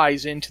Lair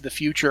ties into the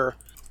future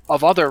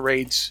of other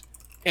raids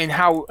and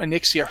how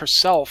Onyxia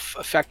herself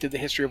affected the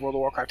history of World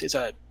of Warcraft is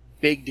a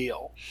big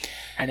deal,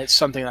 and it's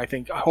something I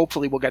think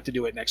hopefully we'll get to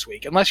do it next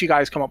week, unless you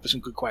guys come up with some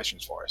good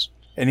questions for us.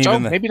 And so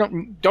maybe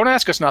don't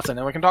ask us nothing,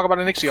 and we can talk about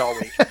Onyxia all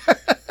week.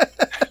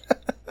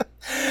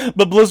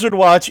 But Blizzard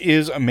Watch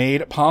is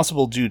made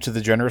possible due to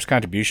the generous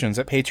contributions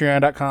at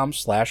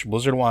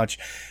patreon.com/BlizzardWatch.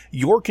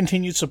 Your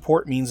continued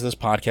support means this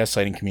podcast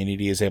site and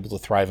community is able to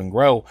thrive and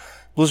grow.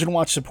 Blizzard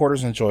Watch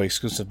supporters enjoy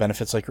exclusive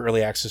benefits like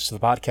early access to the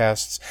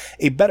podcasts,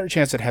 a better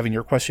chance at having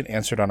your question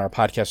answered on our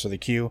podcast or the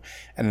queue,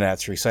 and an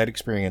ad-free site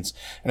experience.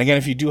 And again,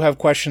 if you do have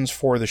questions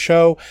for the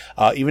show,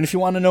 even if you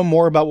want to know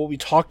more about what we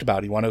talked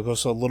about, you want to go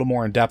a little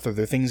more in depth, or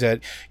there are things that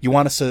you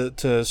want us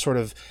to sort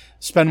of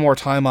spend more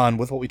time on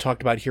with what we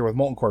talked about here with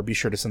Molten Core, be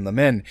sure to send them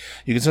in.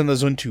 You can send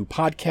those in to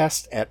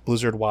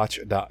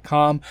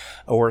podcast@blizzardwatch.com,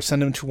 or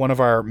send them to one of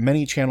our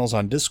many channels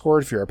on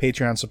Discord. If you're a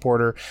Patreon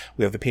supporter,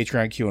 we have the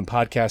Patreon Q and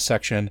podcast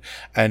section.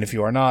 And if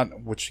you are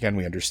not, which again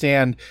we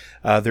understand,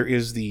 there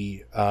is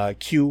the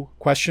Q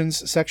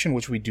questions section,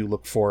 which we do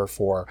look for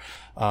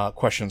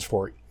questions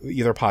for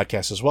either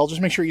podcast as well. Just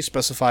make sure you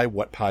specify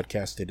what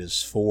podcast it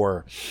is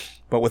for.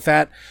 But with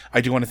that, I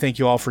do want to thank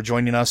you all for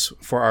joining us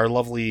for our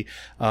lovely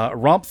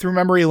romp through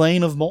memory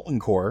lane of Molten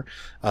Core,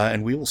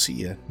 and we will see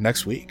you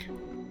next week.